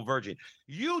perpetual virgin.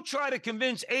 You try to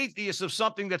convince atheists of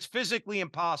something that's physically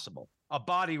impossible, a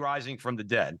body rising from the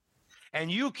dead, and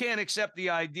you can't accept the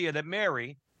idea that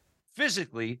Mary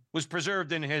physically was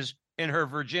preserved in her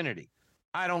virginity.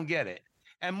 I don't get it.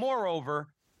 And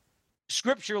moreover,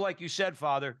 Scripture, like you said,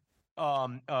 Father,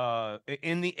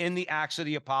 in the Acts of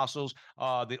the Apostles,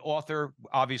 the author,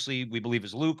 obviously, we believe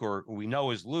is Luke, or we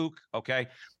know is Luke, okay,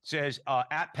 says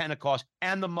at Pentecost,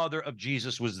 and the mother of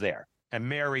Jesus was there, and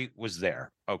Mary was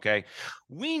there, okay?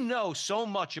 We know so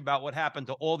much about what happened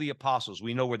to all the apostles.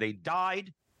 We know where they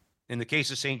died. In the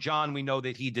case of St. John, we know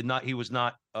that he was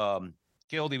not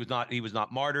killed, he was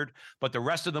not martyred, but the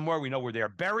rest of them were. We know where they're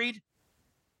buried.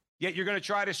 Yet you're going to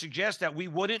try to suggest that we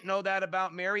wouldn't know that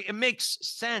about Mary? It makes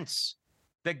sense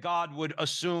that God would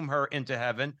assume her into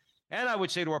heaven. And I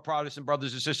would say to our Protestant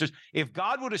brothers and sisters, if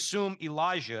God would assume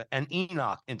Elijah and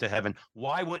Enoch into heaven,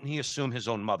 why wouldn't he assume his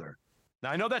own mother? Now,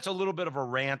 I know that's a little bit of a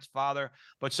rant, Father,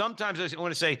 but sometimes I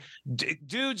want to say,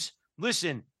 dudes,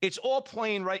 listen, it's all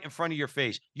plain right in front of your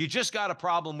face. You just got a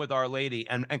problem with Our Lady.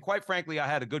 And quite frankly, I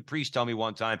had a good priest tell me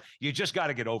one time, you just got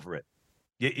to get over it.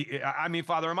 I mean,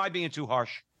 Father, am I being too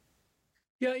harsh?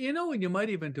 Yeah, what you might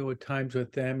even do at times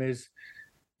with them is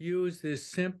use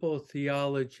this simple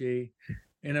theology,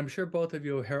 and I'm sure both of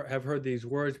you have heard these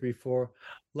words before: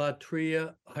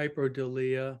 latria,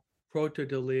 hyperdulia,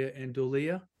 protodulia, and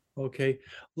dulia. Okay,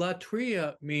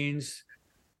 latria means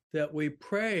that we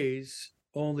praise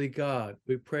only God.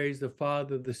 We praise the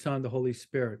Father, the Son, the Holy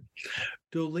Spirit.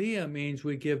 Dulia means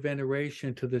we give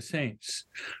veneration to the saints.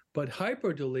 But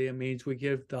hyperdulia means we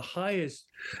give the highest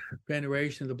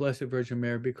veneration to the Blessed Virgin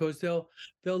Mary, because they'll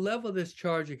level this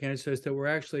charge against us that we're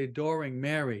actually adoring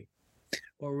Mary.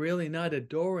 We're really not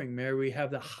adoring Mary. We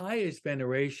have the highest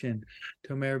veneration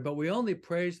to Mary, but we only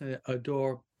praise and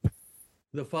adore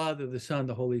the Father, the Son,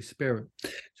 the Holy Spirit.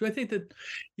 So I think that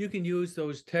you can use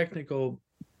those technical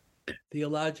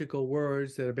theological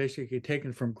words that are basically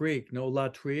taken from Greek. No,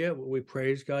 latria, we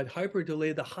praise God.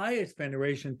 Hyperdulia, the highest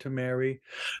veneration to Mary.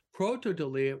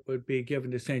 Protodulia would be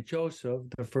given to Saint Joseph,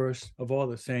 the first of all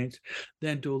the saints.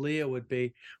 Then dulia would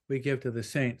be we give to the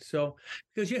saints. So,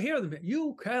 because you hear them,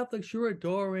 you Catholics, you're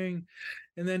adoring,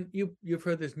 and then you've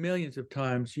heard this millions of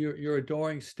times. You're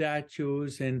adoring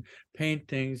statues and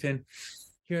paintings, and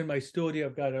here in my studio,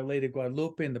 I've got Our Lady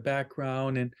Guadalupe in the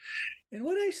background, and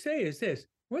what I say is this: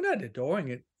 we're not adoring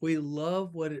it. We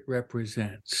love what it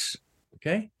represents.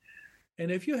 Okay?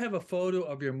 And if you have a photo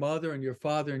of your mother and your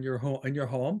father in your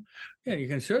home, yeah, you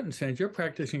can in a certain sense, you're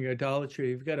practicing idolatry.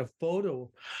 You've got a photo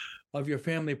of your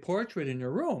family portrait in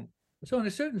your room. So in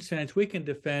a certain sense, we can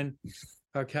defend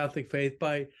our Catholic faith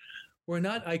by, we're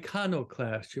not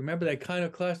iconoclasts. You remember the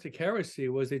iconoclastic heresy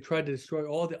was they tried to destroy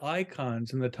all the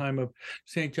icons in the time of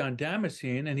St. John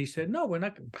Damascene, and he said, no, we're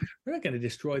not going to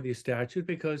destroy these statues,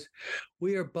 because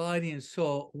we are body and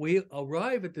soul. We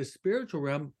arrive at the spiritual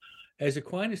realm, as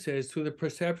Aquinas says, through the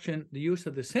perception, the use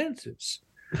of the senses.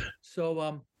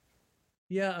 So,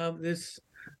 this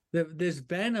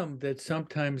venom that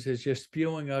sometimes is just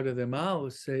spewing out of their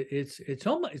mouths, it's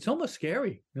almost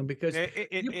scary, because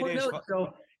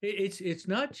it's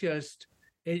not just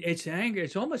it's anger,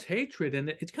 it's almost hatred, and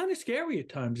it's kind of scary at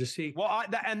times to see. Well,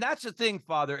 and that's the thing,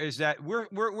 Father, is that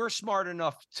we're smart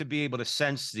enough to be able to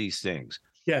sense these things.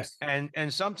 Yes.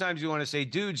 And sometimes you want to say,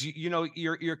 dudes,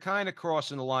 you're kind of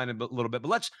crossing the line a little bit, but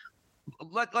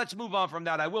let's move on from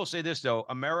that. I will say this though: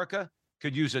 America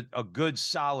could use a good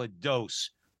solid dose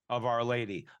of Our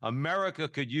Lady. America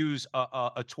could use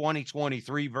a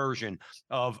 2023 version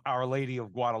of Our Lady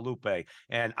of Guadalupe,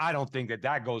 and I don't think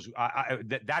that goes.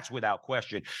 That's without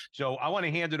question. So I want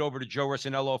to hand it over to Joe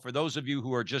Rossinello. For those of you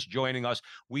who are just joining us,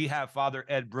 we have Father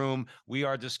Ed Broom. We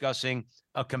are discussing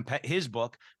his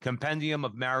book, Compendium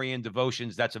of Marian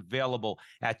Devotions, that's available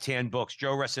at Tan Books.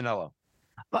 Joe Rossinello.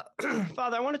 But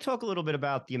Father, I want to talk a little bit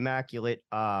about the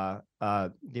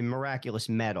miraculous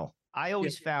medal. I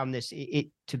always found this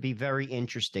to be very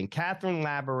interesting. Catherine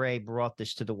Labouré brought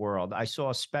this to the world. I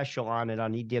saw a special on it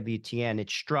on EWTN. It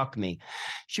struck me.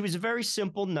 She was a very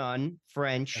simple nun,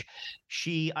 French.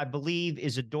 She, I believe,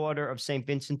 is a daughter of St.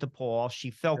 Vincent de Paul.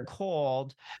 She felt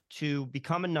called to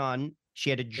become a nun. She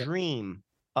had a dream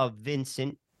of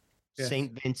Vincent,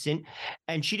 St. Vincent,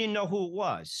 and she didn't know who it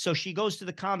was. So she goes to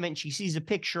the convent and she sees a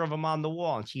picture of him on the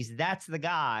wall. And that's the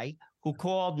guy who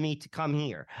called me to come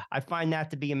here. I find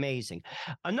that to be amazing.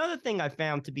 Another thing I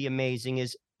found to be amazing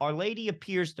is Our Lady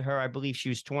appears to her, I believe she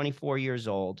was 24 years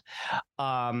old.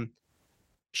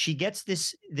 She gets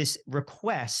this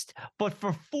request, but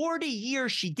for 40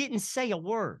 years, she didn't say a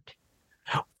word.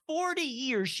 40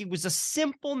 years, she was a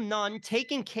simple nun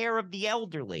taking care of the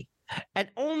elderly. And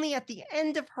only at the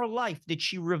end of her life did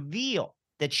she reveal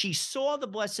that she saw the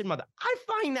Blessed Mother. I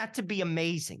find that to be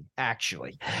amazing,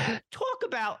 actually. Talk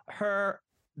about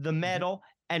the medal,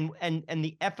 and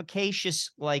the efficacious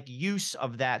use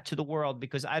of that to the world,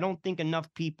 because I don't think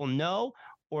enough people know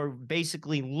or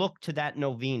basically look to that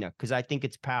novena? Because I think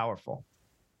it's powerful.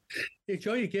 Hey,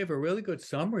 Joe, you gave a really good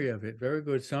summary of it, very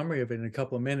good summary of it in a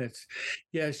couple of minutes.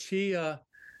 Yeah, she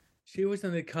was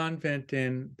in the convent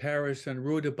in Paris, and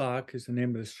Rue de Bac is the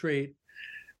name of the street,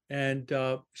 and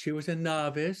she was a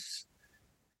novice.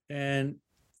 And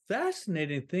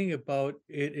fascinating thing about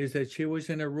it is that she was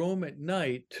in a room at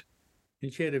night,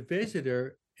 and she had a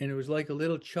visitor, and it was like a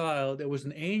little child. It was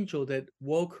an angel that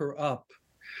woke her up.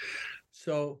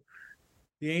 So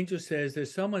the angel says,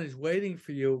 "There's someone who's waiting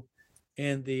for you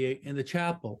in the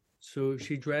chapel." So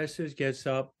she dresses, gets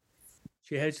up,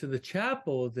 she heads to the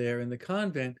chapel there in the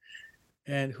convent,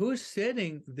 and who's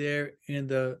sitting there in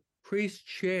the priest's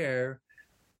chair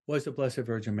was the Blessed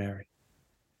Virgin Mary.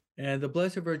 And the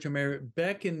Blessed Virgin Mary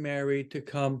beckoned Mary to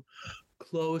come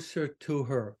closer to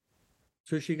her.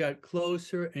 So she got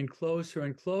closer and closer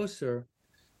and closer,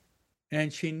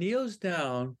 and she kneels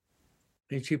down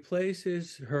and she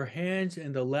places her hands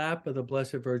in the lap of the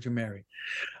Blessed Virgin Mary.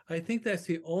 I think that's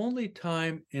the only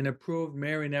time in approved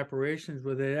Marian apparitions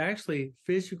where there's actually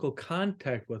physical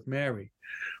contact with Mary,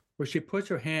 where she puts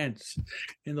her hands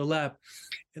in the lap.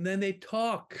 And then they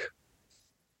talk.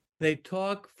 They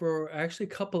talk for actually a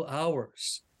couple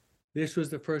hours. This was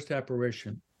the first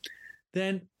apparition.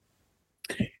 Then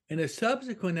in a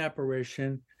subsequent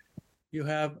apparition, you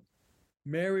have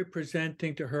Mary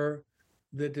presenting to her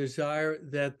the desire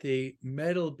that the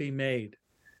medal be made.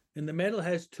 And the medal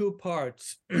has two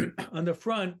parts. On the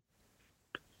front,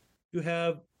 you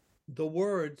have the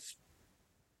words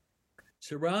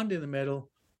surrounding the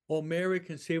medal, "O Mary,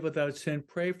 conceived without sin,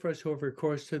 pray for us who have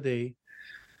recourse to thee."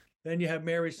 Then you have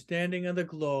Mary standing on the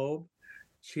globe.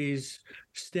 She's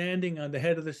standing on the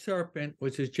head of the serpent,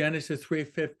 which is Genesis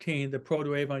 3:15, the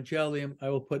proto-evangelium. "I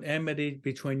will put enmity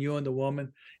between you and the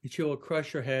woman, and she will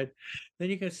crush your head." Then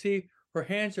you can see her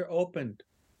hands are opened,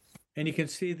 and you can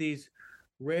see these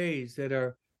rays that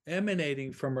are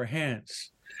emanating from her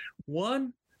hands.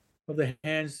 One of the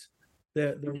hands,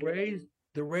 the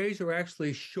rays are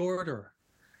actually shorter.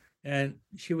 And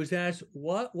she was asked,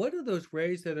 what are those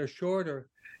rays that are shorter?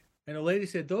 And a lady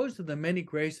said, "Those are the many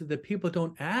graces that people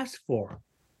don't ask for.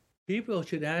 People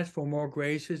should ask for more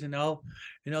graces, and I'll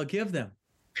give them."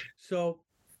 So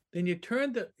then you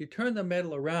turn the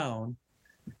medal around,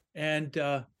 and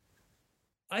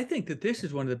I think that this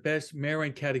is one of the best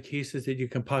Marian catechesis that you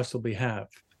can possibly have.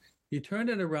 You turn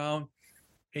it around,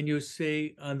 and you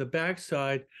see on the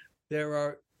backside there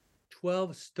are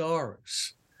 12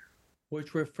 stars,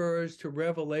 which refers to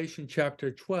Revelation chapter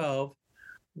 12,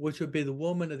 which would be the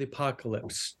woman of the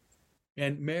apocalypse,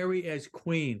 and Mary as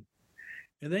queen.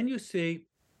 And then you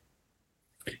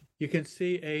can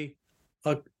see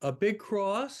a big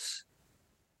cross,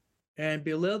 and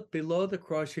below the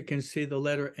cross you can see the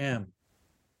letter M.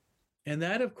 And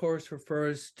that, of course,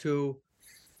 refers to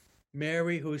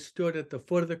Mary, who stood at the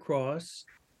foot of the cross.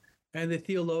 And the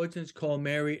theologians call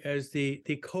Mary as the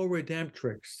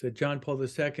co-redemptrix that John Paul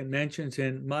II mentions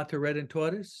in Mater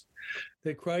Redemptoris,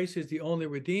 that Christ is the only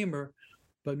Redeemer,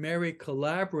 but Mary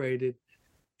collaborated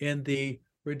in the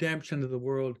redemption of the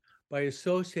world by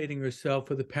associating herself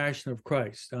with the Passion of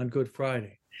Christ on Good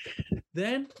Friday.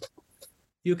 Then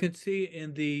you can see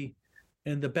in the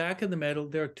back of the medal,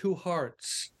 there are two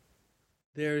hearts.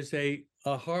 There's a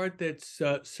heart that's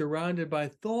surrounded by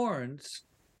thorns,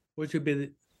 which would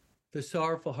be the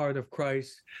sorrowful heart of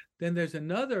Christ. Then there's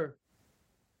another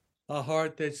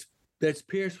heart that's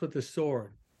pierced with a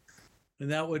sword, and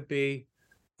that would be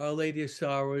Our Lady of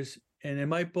Sorrows. And in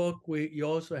my book, you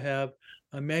also have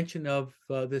a mention of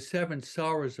the 7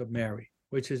 Sorrows of Mary,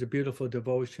 which is a beautiful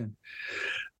devotion.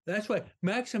 That's why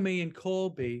Maximilian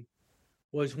Kolbe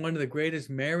was one of the greatest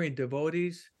Marian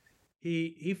devotees.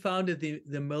 He founded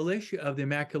the militia of the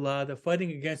Immaculata,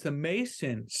 fighting against the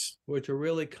Masons, which are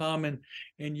really common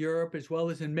in Europe as well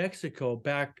as in Mexico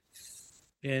back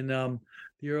in the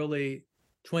early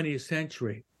 20th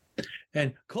century.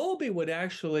 And Kolbe would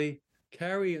actually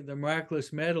carry the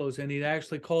miraculous medals, and he'd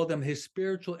actually call them his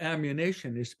spiritual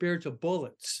ammunition, his spiritual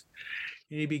bullets.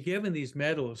 And he'd be giving these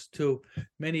medals to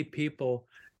many people.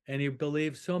 And he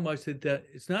believed so much that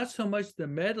it's not so much the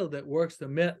medal that works the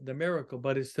miracle,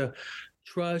 but it's the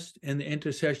trust in the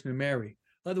intercession of Mary.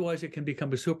 Otherwise, it can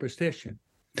become a superstition.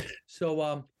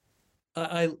 So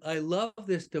I love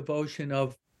this devotion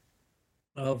of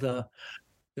the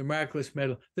miraculous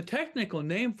medal. The technical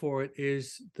name for it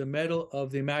is the Medal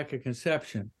of the Immaculate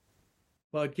Conception.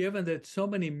 But given that so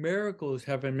many miracles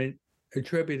have been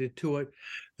attributed to it,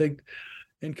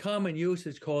 in common use,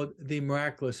 it's called the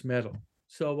Miraculous Medal.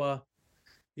 So,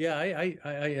 yeah,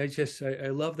 I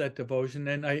love that devotion,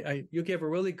 and you gave a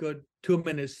really good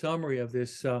 2-minute summary of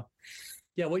this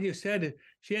Yeah, what you said,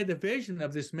 she had the vision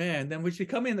of this man. Then when she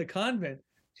come in the convent,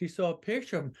 she saw a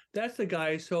picture of him. That's the guy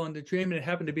I saw in the dream, and it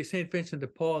happened to be St. Vincent de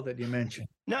Paul that you mentioned.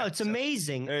 No, it's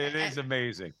amazing. It is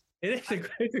amazing. It's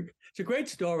a great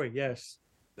story, yes.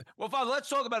 Well, Father, let's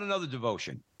talk about another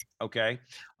devotion. Okay.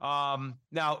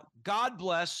 Now, God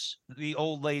bless the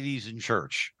old ladies in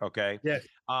church. Okay. Yes.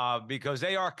 Because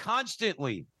they are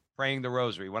constantly praying the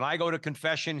rosary. When I go to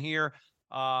confession here,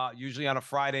 usually on a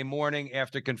Friday morning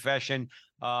after confession,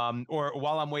 or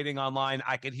while I'm waiting online,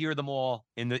 I could hear them all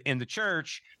in the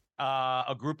church.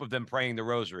 A group of them praying the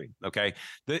rosary. Okay.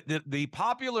 The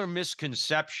popular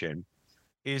misconception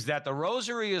is that the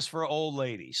rosary is for old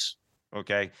ladies.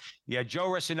 Okay. Yeah. Joe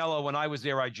Rossinello, when I was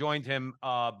there, I joined him.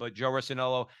 But Joe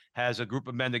Rossinello has a group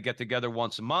of men that get together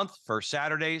once a month for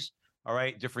Saturdays. All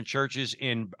right. Different churches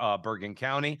in Bergen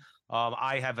County.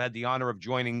 I have had the honor of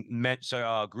joining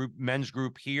men's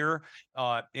group here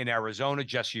in Arizona,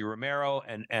 Jesse Romero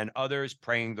and others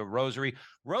praying the rosary.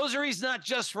 Rosary's not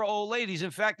just for old ladies.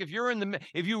 In fact, if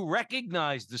you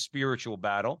recognize the spiritual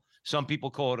battle, some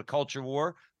people call it a culture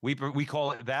war. We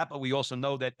call it that, but we also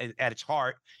know that at its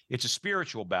heart, it's a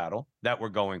spiritual battle that we're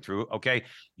going through. Okay.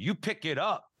 You pick it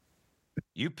up.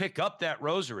 You pick up that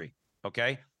rosary.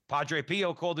 Okay. Padre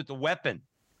Pio called it the weapon.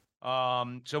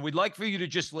 So we'd like for you to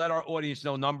just let our audience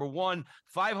know, number one,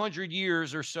 500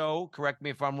 years or so, correct me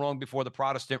if I'm wrong, before the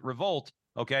Protestant revolt,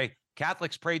 okay,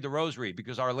 Catholics prayed the rosary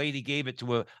because Our Lady gave it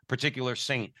to a particular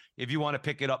saint. If you want to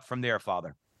pick it up from there,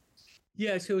 Father.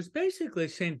 Yes, it was basically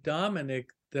St.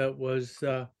 Dominic that was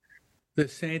the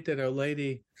saint that Our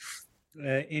Lady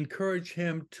encouraged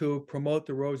him to promote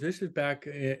the rosary. This is back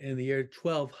in the year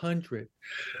 1200.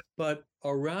 But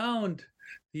around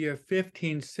the year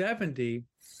 1570,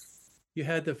 you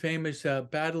had the famous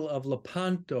Battle of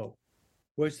Lepanto,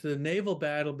 which was the naval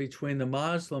battle between the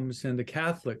Muslims and the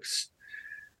Catholics.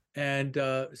 And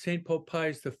St. Pope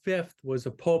Pius V was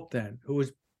a pope then, who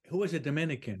was a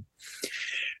Dominican.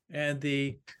 And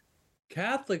the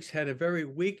Catholics had a very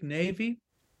weak navy,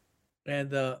 and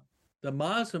the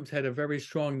Muslims had a very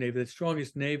strong navy, the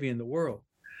strongest navy in the world.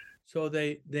 So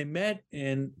they met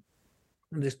in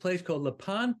this place called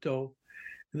Lepanto.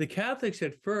 The Catholics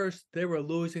at first, they were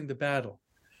losing the battle.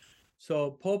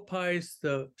 So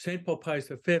St. Pope Pius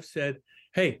V said,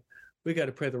 hey, we got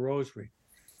to pray the rosary.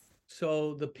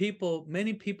 So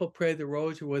many people prayed the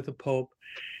rosary with the Pope,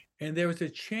 and there was a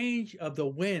change of the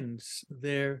winds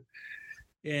there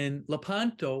in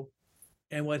Lepanto.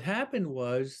 And what happened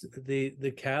was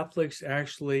the Catholics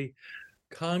actually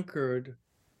conquered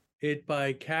it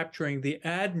by capturing the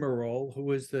admiral, who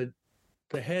was the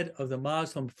head of the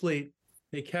Muslim fleet.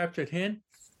 They captured him,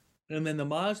 and then the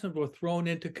Muslims were thrown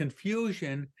into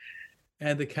confusion,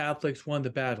 and the Catholics won the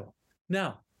battle.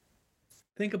 Now,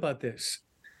 think about this.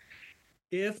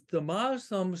 If the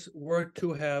Muslims were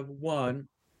to have won,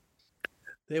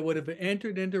 they would have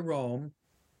entered into Rome,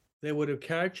 they would have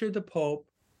captured the Pope,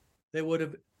 they would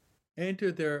have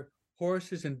entered their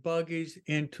horses and buggies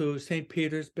into St.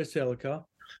 Peter's Basilica,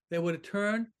 they would have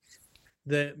turned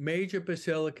the major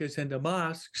basilicas into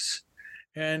mosques,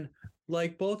 and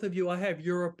like both of you, I have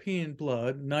European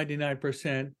blood,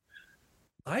 99%.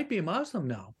 I'd be a Muslim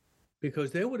now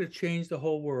because they would have changed the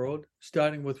whole world,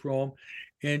 starting with Rome,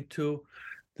 into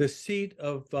the seat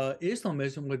of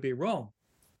Islamism would be Rome.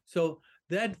 So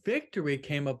that victory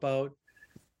came about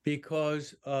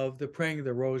because of the praying of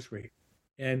the rosary.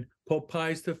 And Pope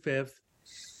Pius V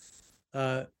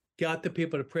got the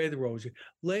people to pray the rosary.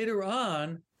 Later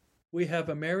on, we have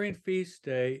a Marian feast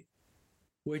day,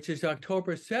 which is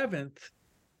October 7th,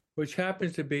 which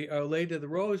happens to be Our Lady of the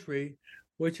Rosary,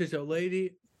 which is Our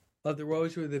Lady of the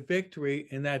Rosary, the victory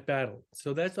in that battle.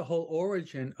 So that's the whole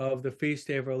origin of the feast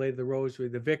day of Our Lady of the Rosary,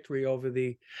 the victory over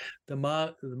the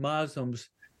Muslims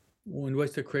in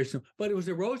which the Christians. But it was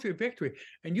a rosary victory.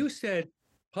 And you said,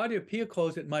 Padre Pio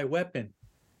calls it my weapon.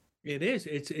 It is.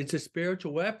 It's a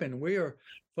spiritual weapon. We are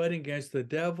fighting against the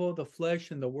devil, the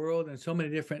flesh, and the world, and so many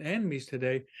different enemies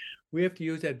today. We have to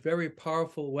use that very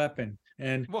powerful weapon.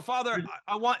 And well, Father,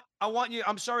 I want you.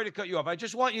 I'm sorry to cut you off. I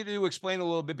just want you to explain a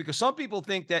little bit, because some people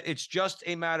think that it's just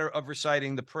a matter of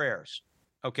reciting the prayers.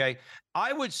 Okay,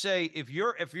 I would say if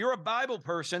you're a Bible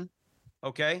person,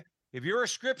 okay, if you're a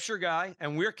scripture guy,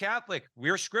 and we're Catholic,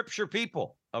 we're scripture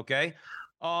people. Okay,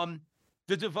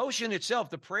 the devotion itself,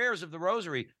 the prayers of the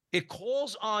Rosary, it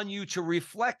calls on you to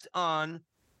reflect on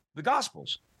the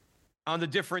Gospels, on the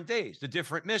different days, the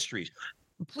different mysteries.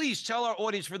 Please tell our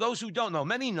audience, for those who don't know,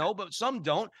 many know, but some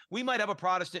don't. We might have a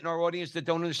Protestant in our audience that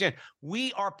don't understand.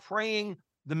 We are praying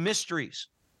the mysteries,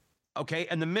 okay?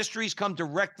 And the mysteries come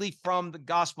directly from the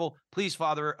gospel. Please,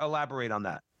 Father, elaborate on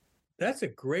that. That's a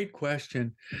great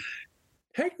question.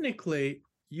 Technically,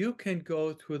 you can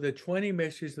go through the 20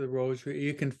 mysteries of the Rosary.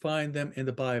 You can find them in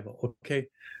the Bible, okay?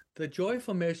 The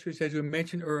joyful mysteries, as we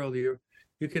mentioned earlier,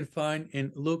 you can find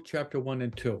in Luke chapter 1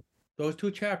 and 2, those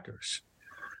 2 chapters.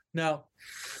 Now,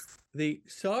 the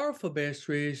sorrowful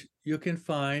mysteries you can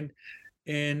find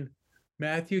in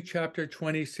Matthew chapter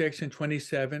 26 and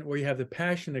 27, where you have the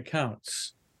passion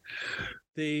accounts.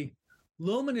 The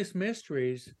luminous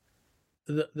mysteries,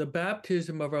 the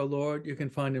baptism of our Lord, you can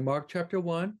find in Mark chapter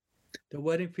 1. The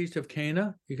wedding feast of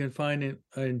Cana, you can find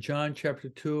in John chapter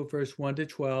 2, verse 1 to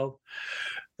 12.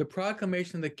 The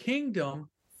proclamation of the kingdom,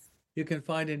 you can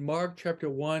find in Mark chapter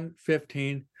 1,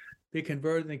 15. Be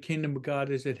converted, and the kingdom of God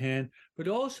is at hand. But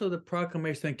also the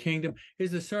proclamation of the kingdom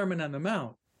is the Sermon on the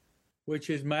Mount, which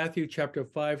is Matthew chapter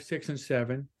 5, 6, and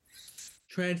 7.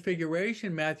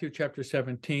 Transfiguration, Matthew chapter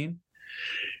 17.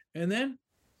 And then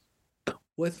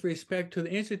with respect to the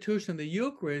institution of the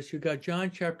Eucharist, you got John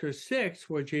chapter 6,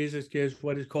 where Jesus gives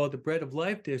what is called the bread of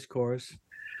life discourse.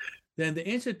 Then the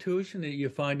institution that you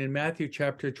find in Matthew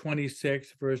chapter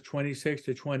 26, verse 26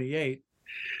 to 28.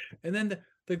 And then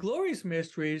the glorious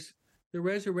mysteries, the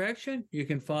resurrection, you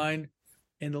can find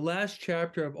in the last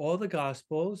chapter of all the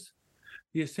Gospels.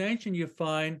 The ascension you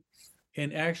find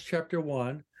in Acts chapter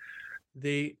 1.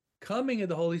 The coming of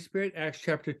the Holy Spirit, Acts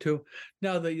chapter 2.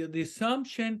 Now, the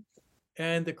assumption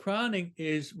and the crowning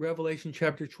is Revelation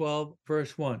chapter 12,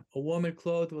 verse 1. A woman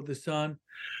clothed with the sun,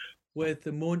 with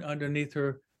the moon underneath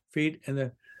her feet. And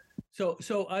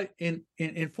so I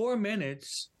in 4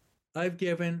 minutes, I've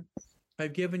given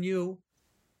you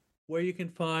where you can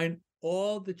find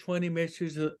all the 20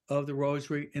 mysteries of the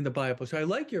Rosary in the Bible. So I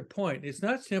like your point. It's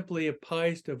not simply a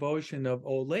pious devotion of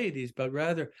old ladies, but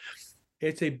rather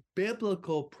it's a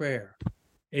biblical prayer.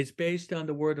 It's based on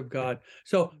the Word of God.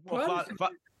 So,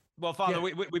 Father,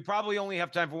 we probably only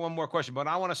have time for one more question, but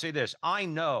I want to say this. I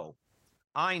know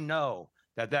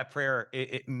that prayer,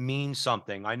 it means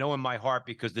something. I know in my heart,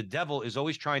 because the devil is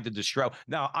always trying to distract.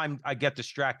 Now I get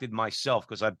distracted myself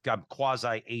because I've got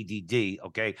quasi ADD.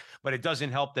 Okay. But it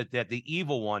doesn't help that the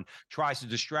evil one tries to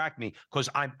distract me, because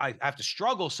I have to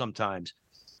struggle sometimes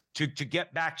to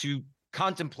get back to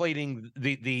contemplating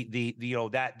the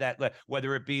that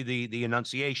whether it be the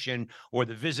Annunciation or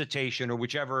the Visitation or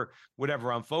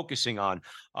whatever I'm focusing on.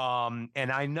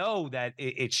 And I know that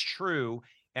it's true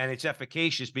and it's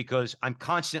efficacious because I'm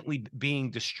constantly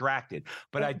being distracted.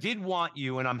 But I did want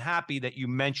you, and I'm happy that you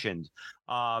mentioned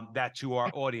that to our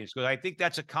audience, because I think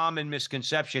that's a common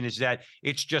misconception, is that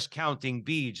it's just counting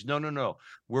beads. No.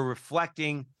 We're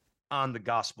reflecting on the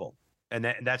gospel.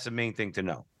 And that's the main thing to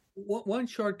know. One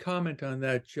short comment on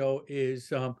that, Joe,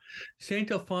 is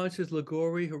St. Alphonsus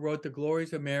Liguori, who wrote the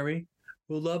Glories of Mary,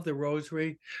 who loved the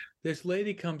Rosary. This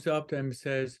lady comes up to him and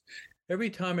says, every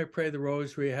time I pray the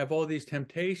Rosary, I have all these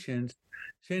temptations.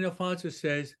 St. Alphonsus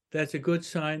says, that's a good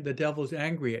sign the devil's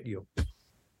angry at you.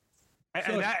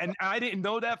 And I didn't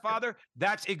know that, Father.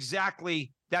 That's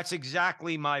exactly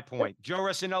my point. Joe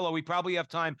Rossinello, we probably have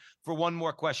time for one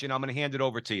more question. I'm going to hand it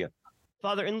over to you.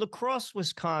 Father, in La Crosse,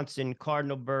 Wisconsin,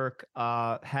 Cardinal Burke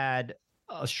had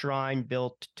a shrine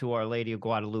built to Our Lady of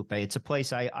Guadalupe. It's a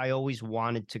place I always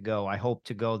wanted to go. I hope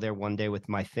to go there one day with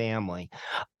my family.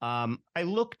 I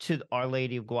look to Our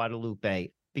Lady of Guadalupe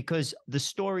because the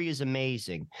story is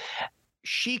amazing.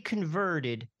 She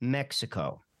converted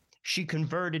Mexico.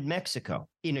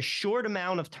 In a short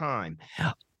amount of time.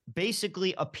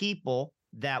 Basically, a people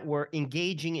that were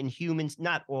engaging in humans,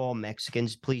 not all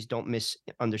Mexicans, please don't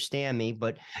misunderstand me,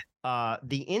 but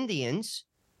the Indians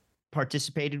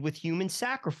participated with human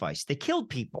sacrifice. They killed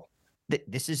people.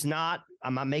 This is not,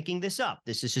 I'm not making this up.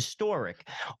 This is historic.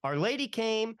 Our Lady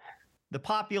came, the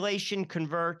population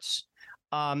converts,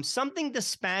 something the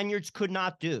Spaniards could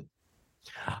not do.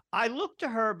 I look to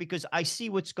her because I see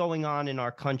what's going on in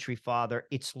our country, Father.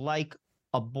 It's like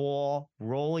a ball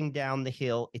rolling down the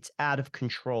hill. It's out of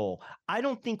control. I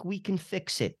don't think we can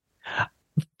fix it.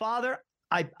 Father,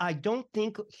 I don't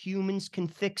think humans can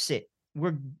fix it.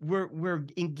 We're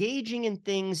engaging in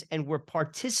things and we're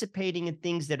participating in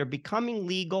things that are becoming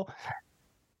legal.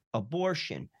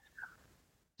 Abortion,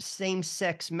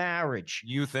 same-sex marriage,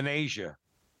 euthanasia.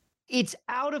 It's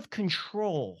out of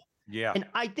control. Yeah. And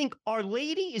I think Our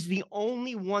Lady is the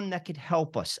only one that could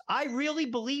help us. I really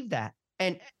believe that.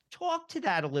 And talk to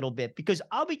that a little bit, because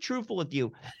I'll be truthful with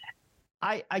you.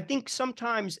 I think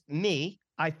sometimes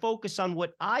I focus on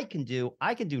what I can do.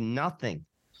 I can do nothing.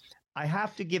 I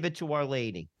have to give it to Our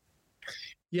Lady.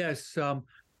 Yes.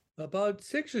 About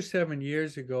 6 or 7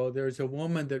 years ago, there's a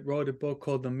woman that wrote a book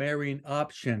called The Marian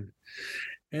Option.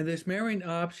 And this Marian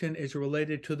option is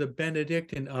related to the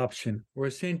Benedictine option, where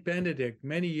Saint Benedict,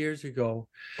 many years ago,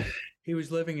 he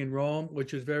was living in Rome,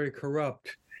 which was very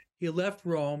corrupt. He left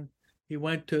Rome, he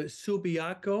went to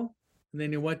Subiaco, and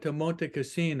then he went to Monte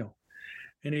Cassino.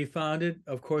 And he founded,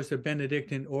 of course, the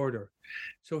Benedictine order.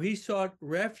 So he sought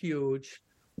refuge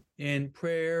in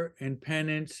prayer and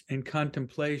penance and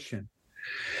contemplation.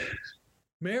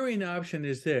 Marian option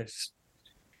is this.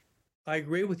 I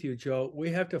agree with you, Joe.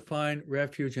 We have to find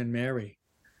refuge in Mary.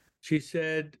 She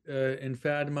said in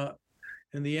Fatima,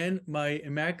 in the end, my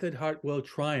Immaculate Heart will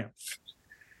triumph.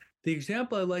 The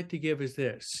example I like to give is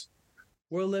this.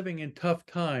 We're living in tough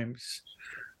times.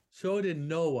 So did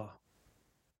Noah.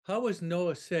 How was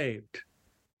Noah saved?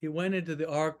 He went into the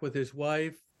ark with his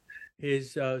wife,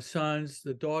 his sons,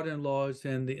 the daughter-in-laws,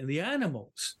 and the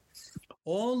animals.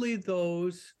 Only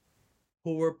those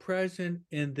who were present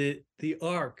in the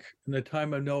ark in the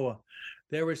time of Noah,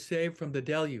 they were saved from the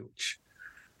deluge.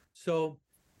 So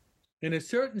in a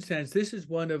certain sense, this is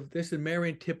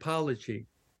Marian typology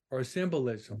or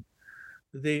symbolism.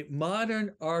 The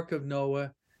modern Ark of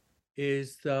Noah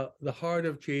is the heart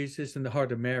of Jesus and the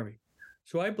heart of Mary.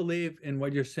 So I believe in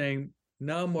what you're saying.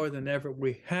 Now more than ever,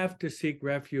 we have to seek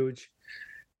refuge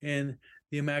in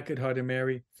the Immaculate Heart of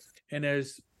Mary. And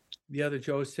as the other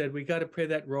Joe said, we got to pray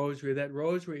that rosary. That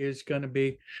rosary is going to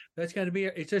be,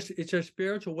 it's a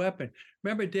spiritual weapon.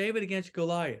 Remember David against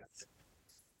Goliath.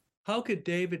 How could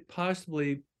David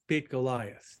possibly beat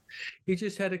Goliath? He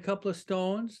just had a couple of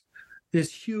stones.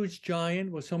 This huge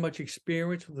giant with so much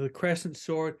experience with a crescent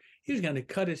sword, he was going to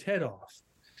cut his head off.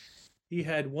 He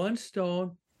had one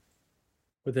stone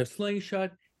with a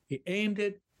slingshot. He aimed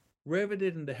it,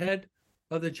 riveted in the head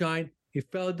of the giant. He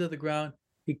fell to the ground.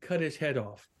 He cut his head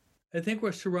off. I think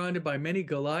we're surrounded by many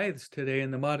Goliaths today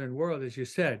in the modern world, as you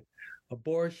said.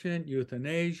 Abortion,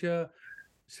 euthanasia,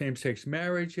 same-sex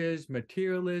marriages,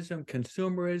 materialism,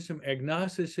 consumerism,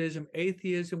 agnosticism,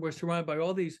 atheism. We're surrounded by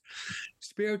all these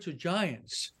spiritual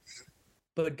giants.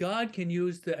 But God can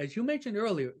use as you mentioned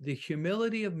earlier, the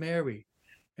humility of Mary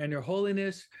and her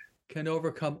holiness can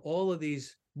overcome all of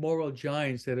these moral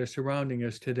giants that are surrounding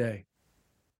us today.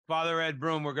 Father Ed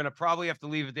Broom, we're going to probably have to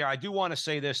leave it there. I do want to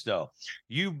say this, though.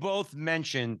 You both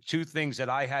mentioned two things that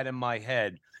I had in my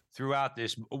head throughout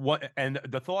this. And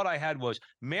the thought I had was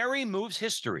Mary moves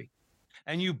history.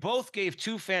 And you both gave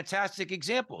two fantastic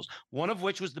examples, one of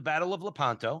which was the Battle of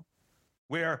Lepanto,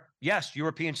 where, yes,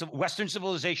 Western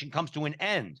civilization comes to an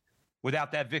end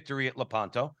without that victory at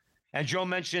Lepanto. And Joe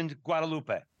mentioned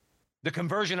Guadalupe, the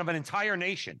conversion of an entire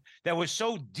nation that was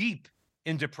so deep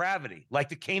in depravity, like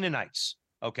the Canaanites.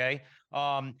 Okay.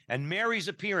 And Mary's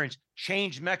appearance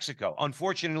changed Mexico.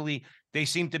 Unfortunately, they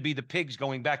seem to be the pigs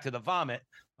going back to the vomit,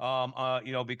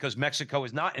 because Mexico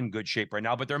is not in good shape right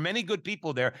now. But there are many good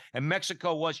people there, and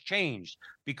Mexico was changed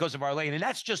because of Our Lady. And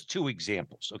that's just two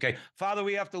examples. Okay. Father,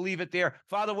 we have to leave it there.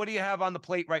 Father, what do you have on the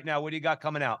plate right now? What do you got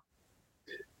coming out?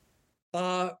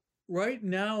 Right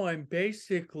now, I'm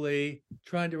basically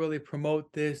trying to really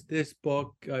promote this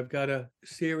book. I've got a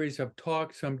series of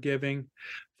talks I'm giving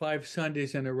 5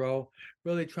 Sundays in a row,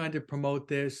 really trying to promote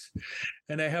this.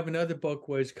 And I have another book,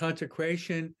 was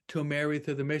Consecration to Mary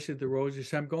through the Mystery of the Rosary.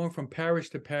 So I'm going from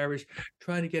parish to parish,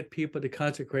 trying to get people to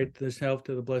consecrate themselves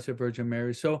to the Blessed Virgin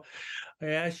Mary. So I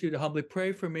ask you to humbly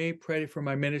pray for me, pray for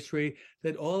my ministry,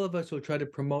 that all of us will try to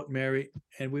promote Mary,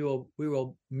 and we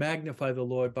will magnify the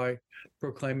Lord by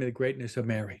proclaiming the greatness of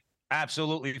Mary.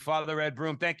 Absolutely. Father Ed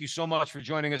Broom, thank you so much for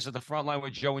joining us at the front line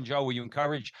with Joe and Joe. Will you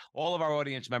encourage all of our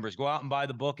audience members, go out and buy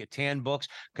the book at Tan Books,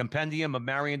 Compendium of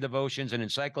Marian Devotions, an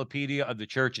encyclopedia of the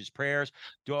Church's prayers,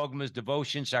 dogmas,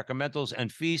 devotions, sacramentals,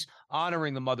 and feasts,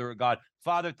 honoring the Mother of God.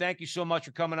 Father, thank you so much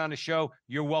for coming on the show.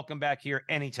 You're welcome back here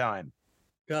anytime.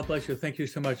 God bless you. Thank you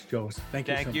so much, Joe. Thank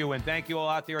you. And thank you all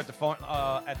out there at the phone,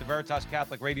 at the Veritas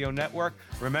Catholic Radio Network.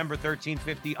 Remember,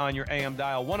 1350 on your AM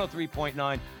dial,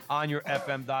 103.9 on your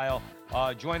FM dial.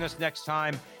 Join us next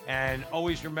time. And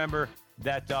always remember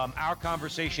that our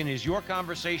conversation is your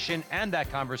conversation, and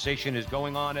that conversation is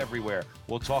going on everywhere.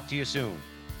 We'll talk to you soon.